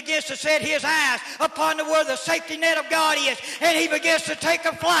 And he begins to set his eyes upon where the safety net of God is. And he begins to take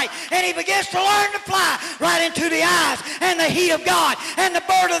a flight. And he begins to learn to fly right into the eyes and the heat of God. And the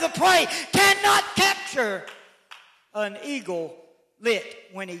bird of the prey cannot capture an eagle lit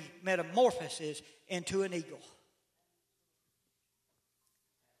when he metamorphoses into an eagle.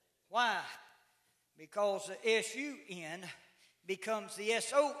 Why? Because the S-U-N becomes the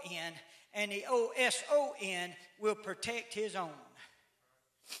S-O-N, and the O-S-O-N will protect his own.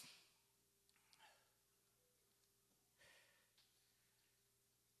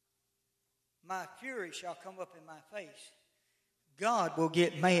 My fury shall come up in my face. God will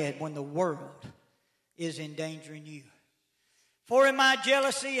get mad when the world is endangering you. For in my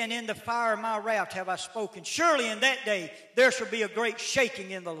jealousy and in the fire of my wrath have I spoken. Surely in that day there shall be a great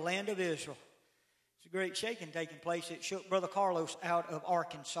shaking in the land of Israel. It's a great shaking taking place. It shook Brother Carlos out of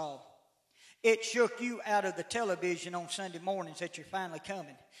Arkansas. It shook you out of the television on Sunday mornings that you're finally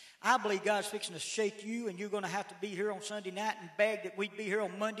coming. I believe God's fixing to shake you, and you're going to have to be here on Sunday night and beg that we'd be here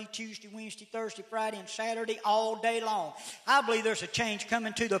on Monday, Tuesday, Wednesday, Thursday, Friday, and Saturday all day long. I believe there's a change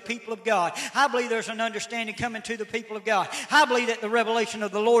coming to the people of God. I believe there's an understanding coming to the people of God. I believe that the revelation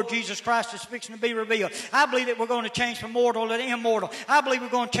of the Lord Jesus Christ is fixing to be revealed. I believe that we're going to change from mortal to immortal. I believe we're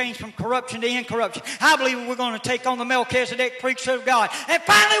going to change from corruption to incorruption. I believe we're going to take on the Melchizedek priesthood of God and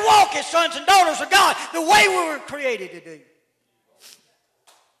finally walk as sons and daughters of God the way we were created to do.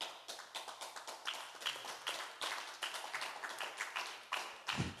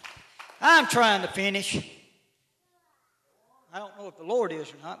 I'm trying to finish. I don't know if the Lord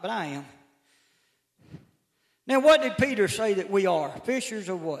is or not, but I am. Now, what did Peter say that we are? Fishers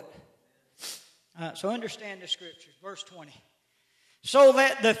of what? All right, so understand the scriptures. Verse 20. So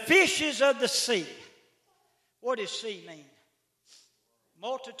that the fishes of the sea. What does sea mean?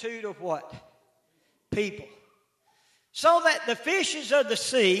 Multitude of what? People. So that the fishes of the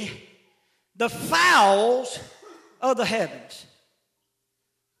sea, the fowls of the heavens.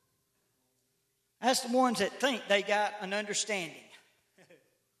 That's the ones that think they got an understanding.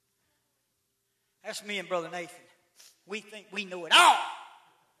 That's me and Brother Nathan. We think we know it all.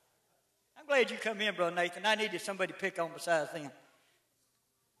 I'm glad you come in, Brother Nathan. I needed somebody to pick on besides them.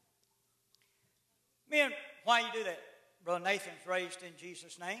 Men, why you do that? Brother Nathan's raised in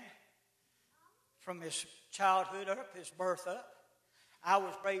Jesus' name. From his childhood up, his birth up. I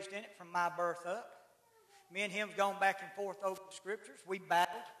was raised in it from my birth up. Me and him have gone back and forth over the scriptures. We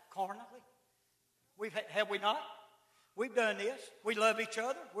battled carnally. Have we not? We've done this. We love each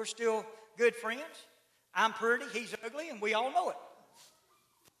other. We're still good friends. I'm pretty, he's ugly, and we all know it.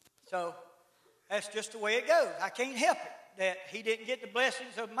 So that's just the way it goes. I can't help it that he didn't get the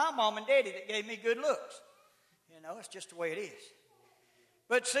blessings of my mom and daddy that gave me good looks. You know, it's just the way it is.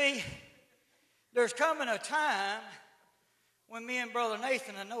 But see, there's coming a time when me and Brother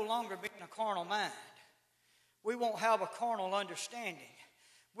Nathan are no longer being a carnal mind. We won't have a carnal understanding.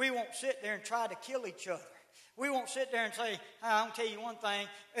 We won't sit there and try to kill each other. We won't sit there and say, I'm going to tell you one thing.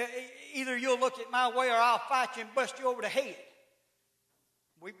 Either you'll look at my way or I'll fight you and bust you over the head.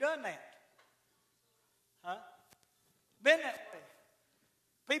 We've done that. Huh? Been that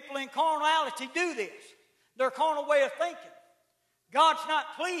way. People in carnality do this. Their carnal way of thinking. God's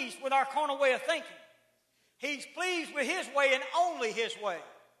not pleased with our carnal way of thinking. He's pleased with His way and only His way.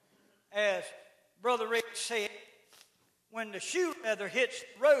 As Brother Rick said, when the shoe leather hits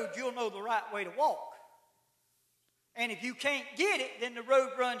the road, you'll know the right way to walk. And if you can't get it, then the road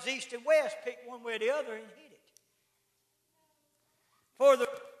runs east and west. Pick one way or the other and hit it. For the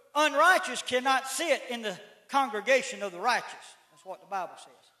unrighteous cannot sit in the congregation of the righteous. That's what the Bible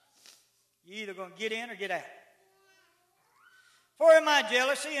says. You're either going to get in or get out. For in my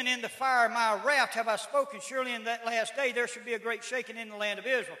jealousy and in the fire of my wrath have I spoken. Surely in that last day there shall be a great shaking in the land of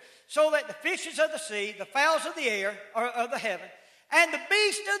Israel. So that the fishes of the sea, the fowls of the air, or of the heaven, and the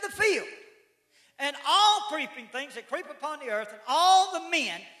beasts of the field, and all creeping things that creep upon the earth, and all the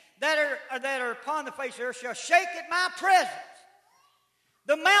men that are upon the face of the earth shall shake at my presence.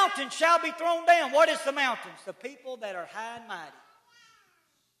 The mountains shall be thrown down. What is the mountains? The people that are high and mighty.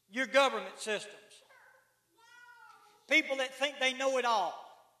 Your government systems. People that think they know it all.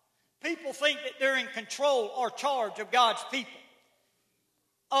 People think that they're in control or charge of God's people.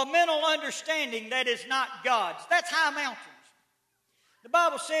 A mental understanding that is not God's. That's high mountains. The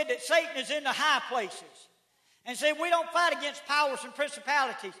Bible said that Satan is in the high places. And said we don't fight against powers and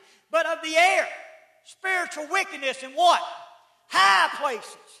principalities, but of the air. Spiritual wickedness in what? High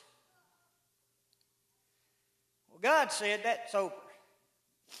places. Well, God said that's over.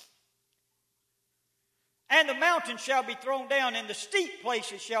 And the mountains shall be thrown down, and the steep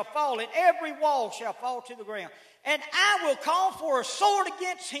places shall fall, and every wall shall fall to the ground. And I will call for a sword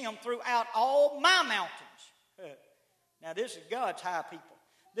against him throughout all my mountains. Now this is God's high people.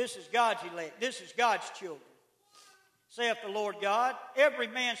 This is God's elect. This is God's children. Saith the Lord God, every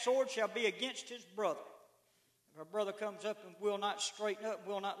man's sword shall be against his brother. If a brother comes up and will not straighten up,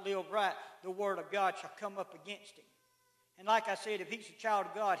 will not live right, the word of God shall come up against him. And like I said, if he's a child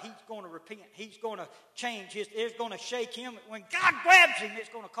of God, he's going to repent. He's going to change. It's going to shake him. When God grabs him, it's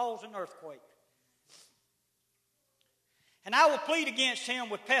going to cause an earthquake. And I will plead against him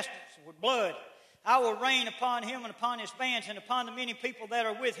with pestilence, with blood. I will rain upon him and upon his bands and upon the many people that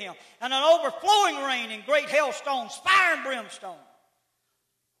are with him. And an overflowing rain and great hailstones, fire and brimstone.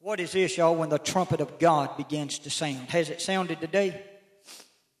 What is this, y'all, when the trumpet of God begins to sound? Has it sounded today?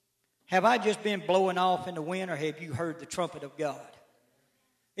 Have I just been blowing off in the wind, or have you heard the trumpet of God?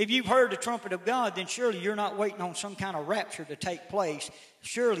 If you've heard the trumpet of God, then surely you're not waiting on some kind of rapture to take place.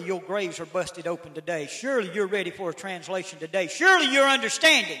 Surely your graves are busted open today. Surely you're ready for a translation today. Surely you're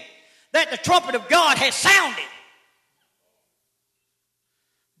understanding that the trumpet of God has sounded.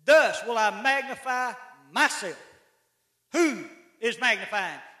 Thus will I magnify myself. Who is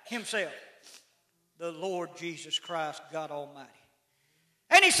magnifying himself? The Lord Jesus Christ, God Almighty.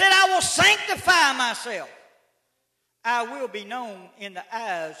 And he said, I will sanctify myself. I will be known in the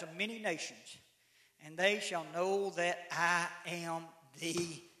eyes of many nations, and they shall know that I am the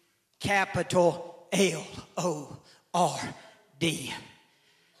capital L-O-R-D.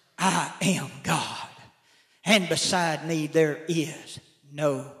 I am God, and beside me there is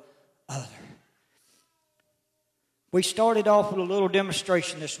no other. We started off with a little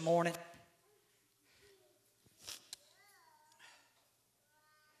demonstration this morning.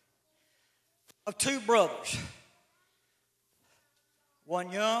 Of two brothers.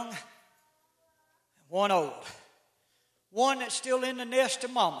 One young and one old. One that's still in the nest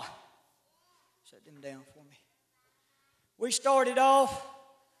of mama. Set them down for me. We started off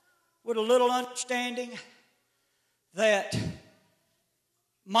with a little understanding that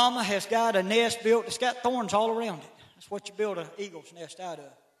mama has got a nest built that's got thorns all around it. That's what you build an eagle's nest out of.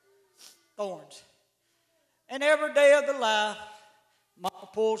 Thorns. And every day of the life, mama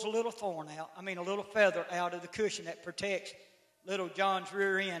pulls a little a little feather out of the cushion that protects little John's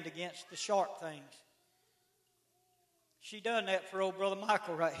rear end against the sharp things. She done that for old brother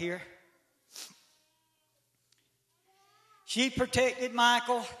Michael right here. She protected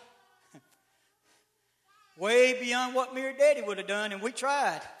Michael way beyond what me or Daddy would have done, and we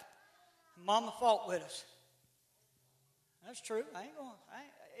tried. Mama fought with us. That's true. Am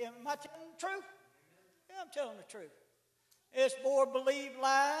I telling the truth? Yeah, I'm telling the truth. This boy believed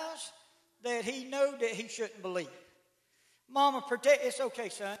lies that he knew that he shouldn't believe. Mama protect. It's okay,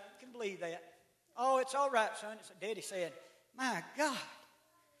 son. You can believe that. Oh, it's all right, son. It's Daddy said, my God.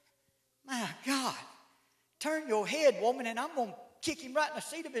 Turn your head, woman, and I'm going to kick him right in the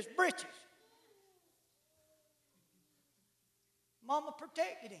seat of his britches. Mama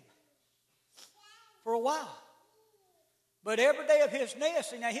protected him for a while. But every day of his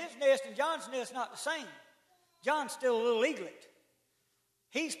nest, now his nest and John's nest not the same. John's still a little eaglet.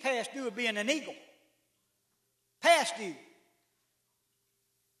 He's past due of being an eagle. Past due.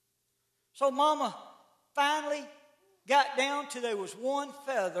 So Mama finally got down to there was one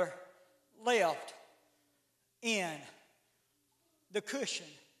feather left in the cushion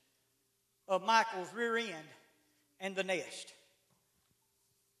of Michael's rear end and the nest.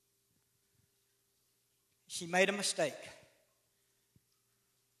 She made a mistake.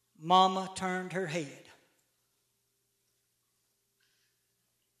 Mama turned her head.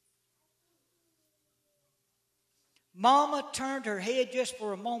 Mama turned her head just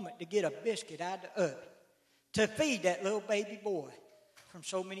for a moment to get a biscuit out of the oven to feed that little baby boy from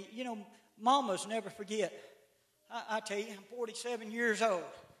so many. Mamas never forget. I tell you, I'm 47 years old.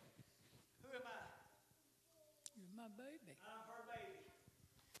 Who am I? You're my baby. I'm her baby.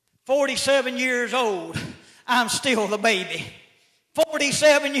 47 years old, I'm still the baby.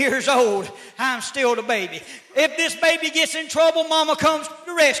 47 years old, I'm still the baby. If this baby gets in trouble, Mama comes to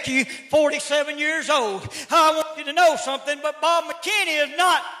the rescue. 47 years old. I want you to know something, but Bob McKinney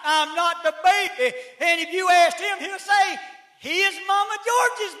I'm not the baby. And if you ask him, he'll say, he is Mama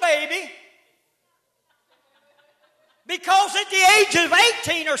George's baby. Because at the age of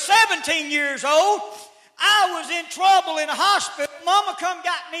 18 or 17 years old, I was in trouble in a hospital. Mama come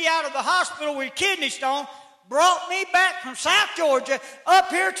got me out of the hospital with kidney stone, brought me back from South Georgia up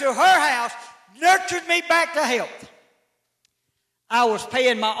here to her house, nurtured me back to health. I was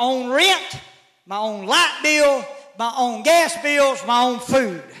paying my own rent, my own light bill, my own gas bills, my own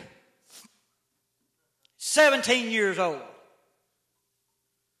food. 17 years old.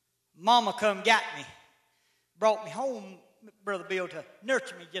 Mama come got me, brought me home, Brother Bill, to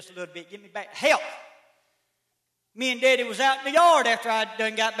nurture me just a little bit, get me back to health. Me and Daddy was out in the yard after I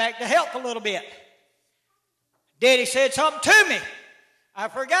done got back to health a little bit. Daddy said something to me. I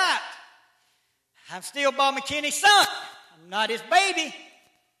forgot. I'm still Bob McKinney's son. I'm not his baby.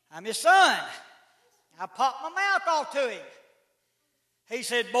 I'm his son. I popped my mouth off to him. He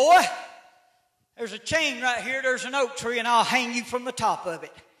said, boy, there's a chain right here. There's an oak tree, and I'll hang you from the top of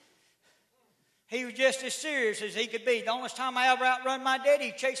it. He was just as serious as he could be. The only time I ever outrun my daddy,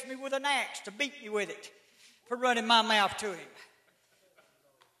 he chased me with an axe to beat me with it for running my mouth to him.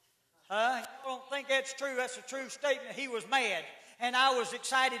 You don't think that's true? That's a true statement. He was mad. and I was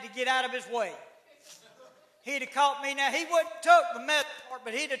excited to get out of his way. He'd have caught me. Now, he wouldn't took the metal part,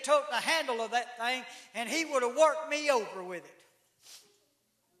 but he'd have took the handle of that thing, and he would have worked me over with it.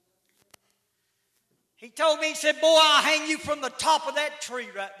 He told me, he said, boy, I'll hang you from the top of that tree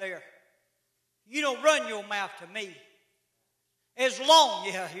right there. You don't run your mouth to me. As long,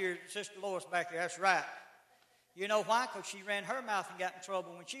 yeah, here, Sister Lois back here, that's right. You know why? Because she ran her mouth and got in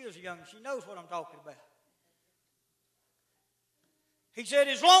trouble when she was young. She knows what I'm talking about. He said,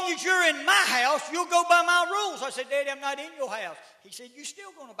 as long as you're in my house, you'll go by my rules. I said, Daddy, I'm not in your house. He said, you're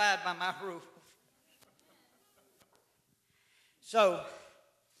still going to abide by my rules. So,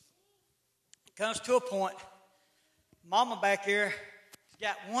 it comes to a point, Mama back here has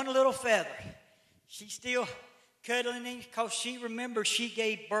got one little feather. She's still cuddling him because she remembers she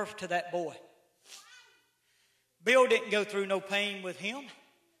gave birth to that boy. Bill didn't go through no pain with him.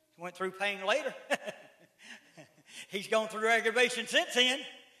 He went through pain later. He's gone through aggravation since then.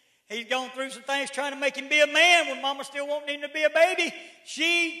 He's gone through some things trying to make him be a man when Mama still wanted him to be a baby.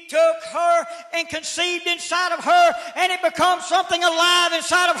 She took her and conceived inside of her, and it becomes something alive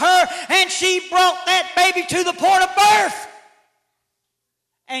inside of her, and she brought that baby to the point of birth.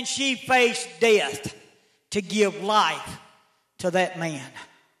 And she faced death to give life to that man.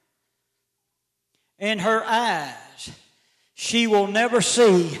 In her eyes, she will never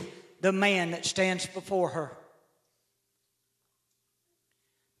see the man that stands before her.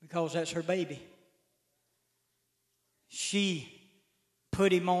 Because that's her baby. She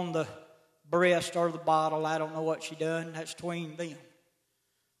put him on the breast or the bottle. I don't know what she done. That's between them.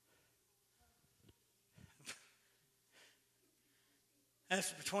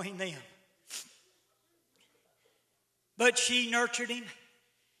 That's between them. But she nurtured him.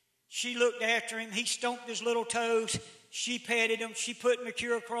 She looked after him. He stomped his little toes. She petted him. She put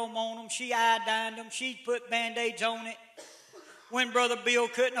mercurochrome on him. She iodined him. She put Band-Aids on it. When Brother Bill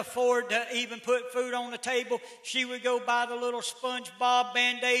couldn't afford to even put food on the table, she would go buy the little SpongeBob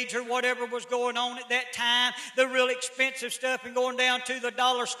Band-Aids or whatever was going on at that time, the real expensive stuff, and going down to the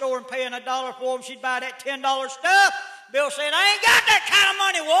dollar store and paying $1 for them. She'd buy that $10 stuff. Bill said, I ain't got that kind of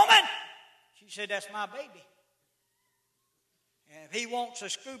money, woman. She said, that's my baby. And if he wants a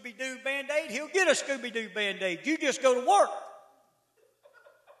Scooby-Doo Band-Aid, he'll get a Scooby-Doo Band-Aid. You just go to work.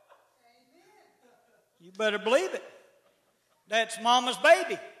 You better believe it. That's Mama's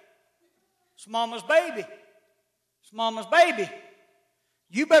baby. It's Mama's baby. It's Mama's baby.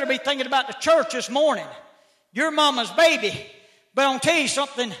 You better be thinking about the church this morning. You're Mama's baby. But I'll tell you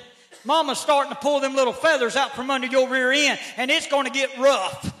something. Mama's starting to pull them little feathers out from under your rear end, and it's going to get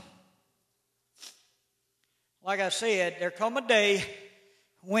rough. Like I said, there come a day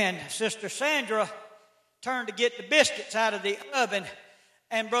when Sister Sandra turned to get the biscuits out of the oven,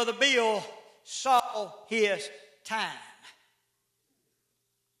 and Brother Bill saw his time.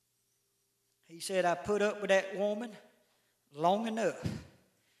 He said, I put up with that woman long enough.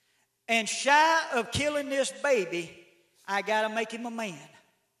 And shy of killing this baby, I got to make him a man.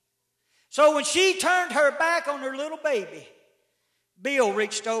 So when she turned her back on her little baby, Bill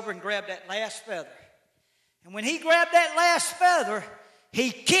reached over and grabbed that last feather. And when he grabbed that last feather, he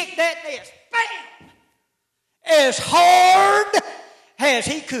kicked that nest, bam, as hard as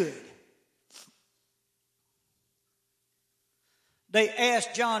he could. They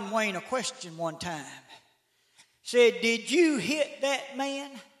asked John Wayne a question one time. Said, did you hit that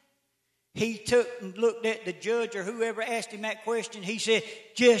man? He took and looked at the judge or whoever asked him that question. He said,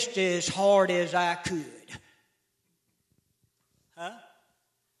 just as hard as I could. Huh?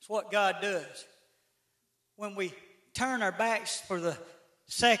 That's what God does. When we turn our backs for the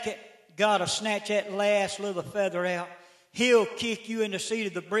second, God will snatch that last little feather out. He'll kick you in the seat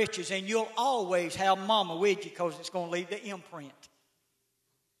of the britches, and you'll always have Mama with you because it's going to leave the imprint.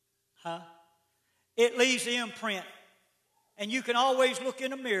 Huh? It leaves the imprint. And you can always look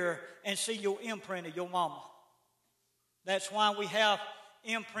in the mirror and see your imprint of your mama. That's why we have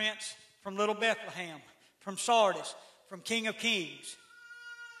imprints from Little Bethlehem, from Sardis, from King of Kings.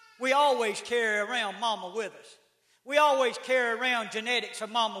 We always carry around Mama with us. We always carry around genetics of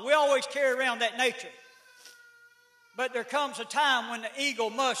Mama. We always carry around that nature. But there comes a time when the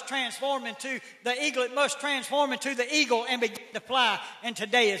eaglet must transform into the eagle and begin to fly. And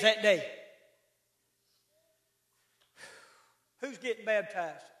today is that day. Who's getting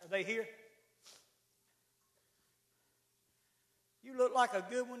baptized? Are they here? You look like a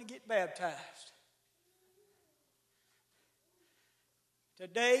good one to get baptized.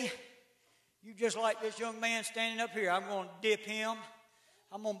 Today, you just like this young man standing up here. I'm going to dip him.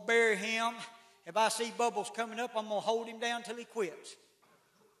 I'm going to bury him. If I see bubbles coming up, I'm going to hold him down till he quits.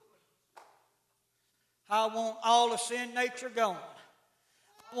 I want all of sin nature gone.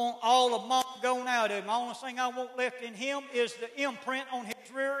 I want all of mom gone out of him. The only thing I want left in him is the imprint on his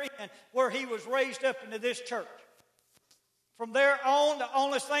rear end where he was raised up into this church. From there on, the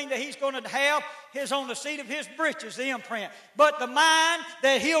only thing that he's going to have is on the seat of his breeches, the imprint. But the mind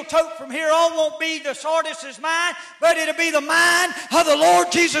that he'll take from here on won't be the Sardis' mind, but it'll be the mind of the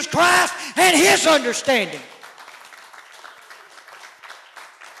Lord Jesus Christ and his understanding.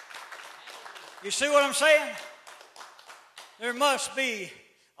 You see what I'm saying? There must be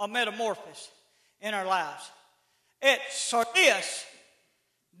a metamorphosis in our lives. At Sardis,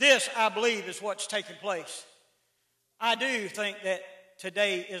 this, I believe, is what's taking place. I do think that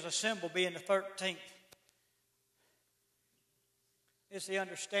today is a symbol, being the 13th. It's the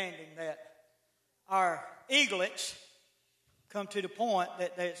understanding that our eaglets come to the point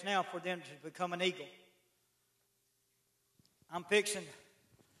that it's now for them to become an eagle. I'm fixing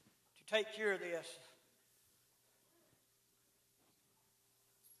to take care of this.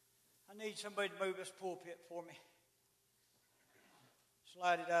 I need somebody to move this pulpit for me.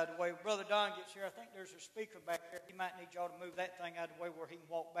 Slide it out of the way. Brother Don gets here. I think there's a speaker back there. He might need y'all to move that thing out of the way where he can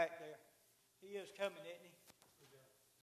walk back there. He is coming, isn't he?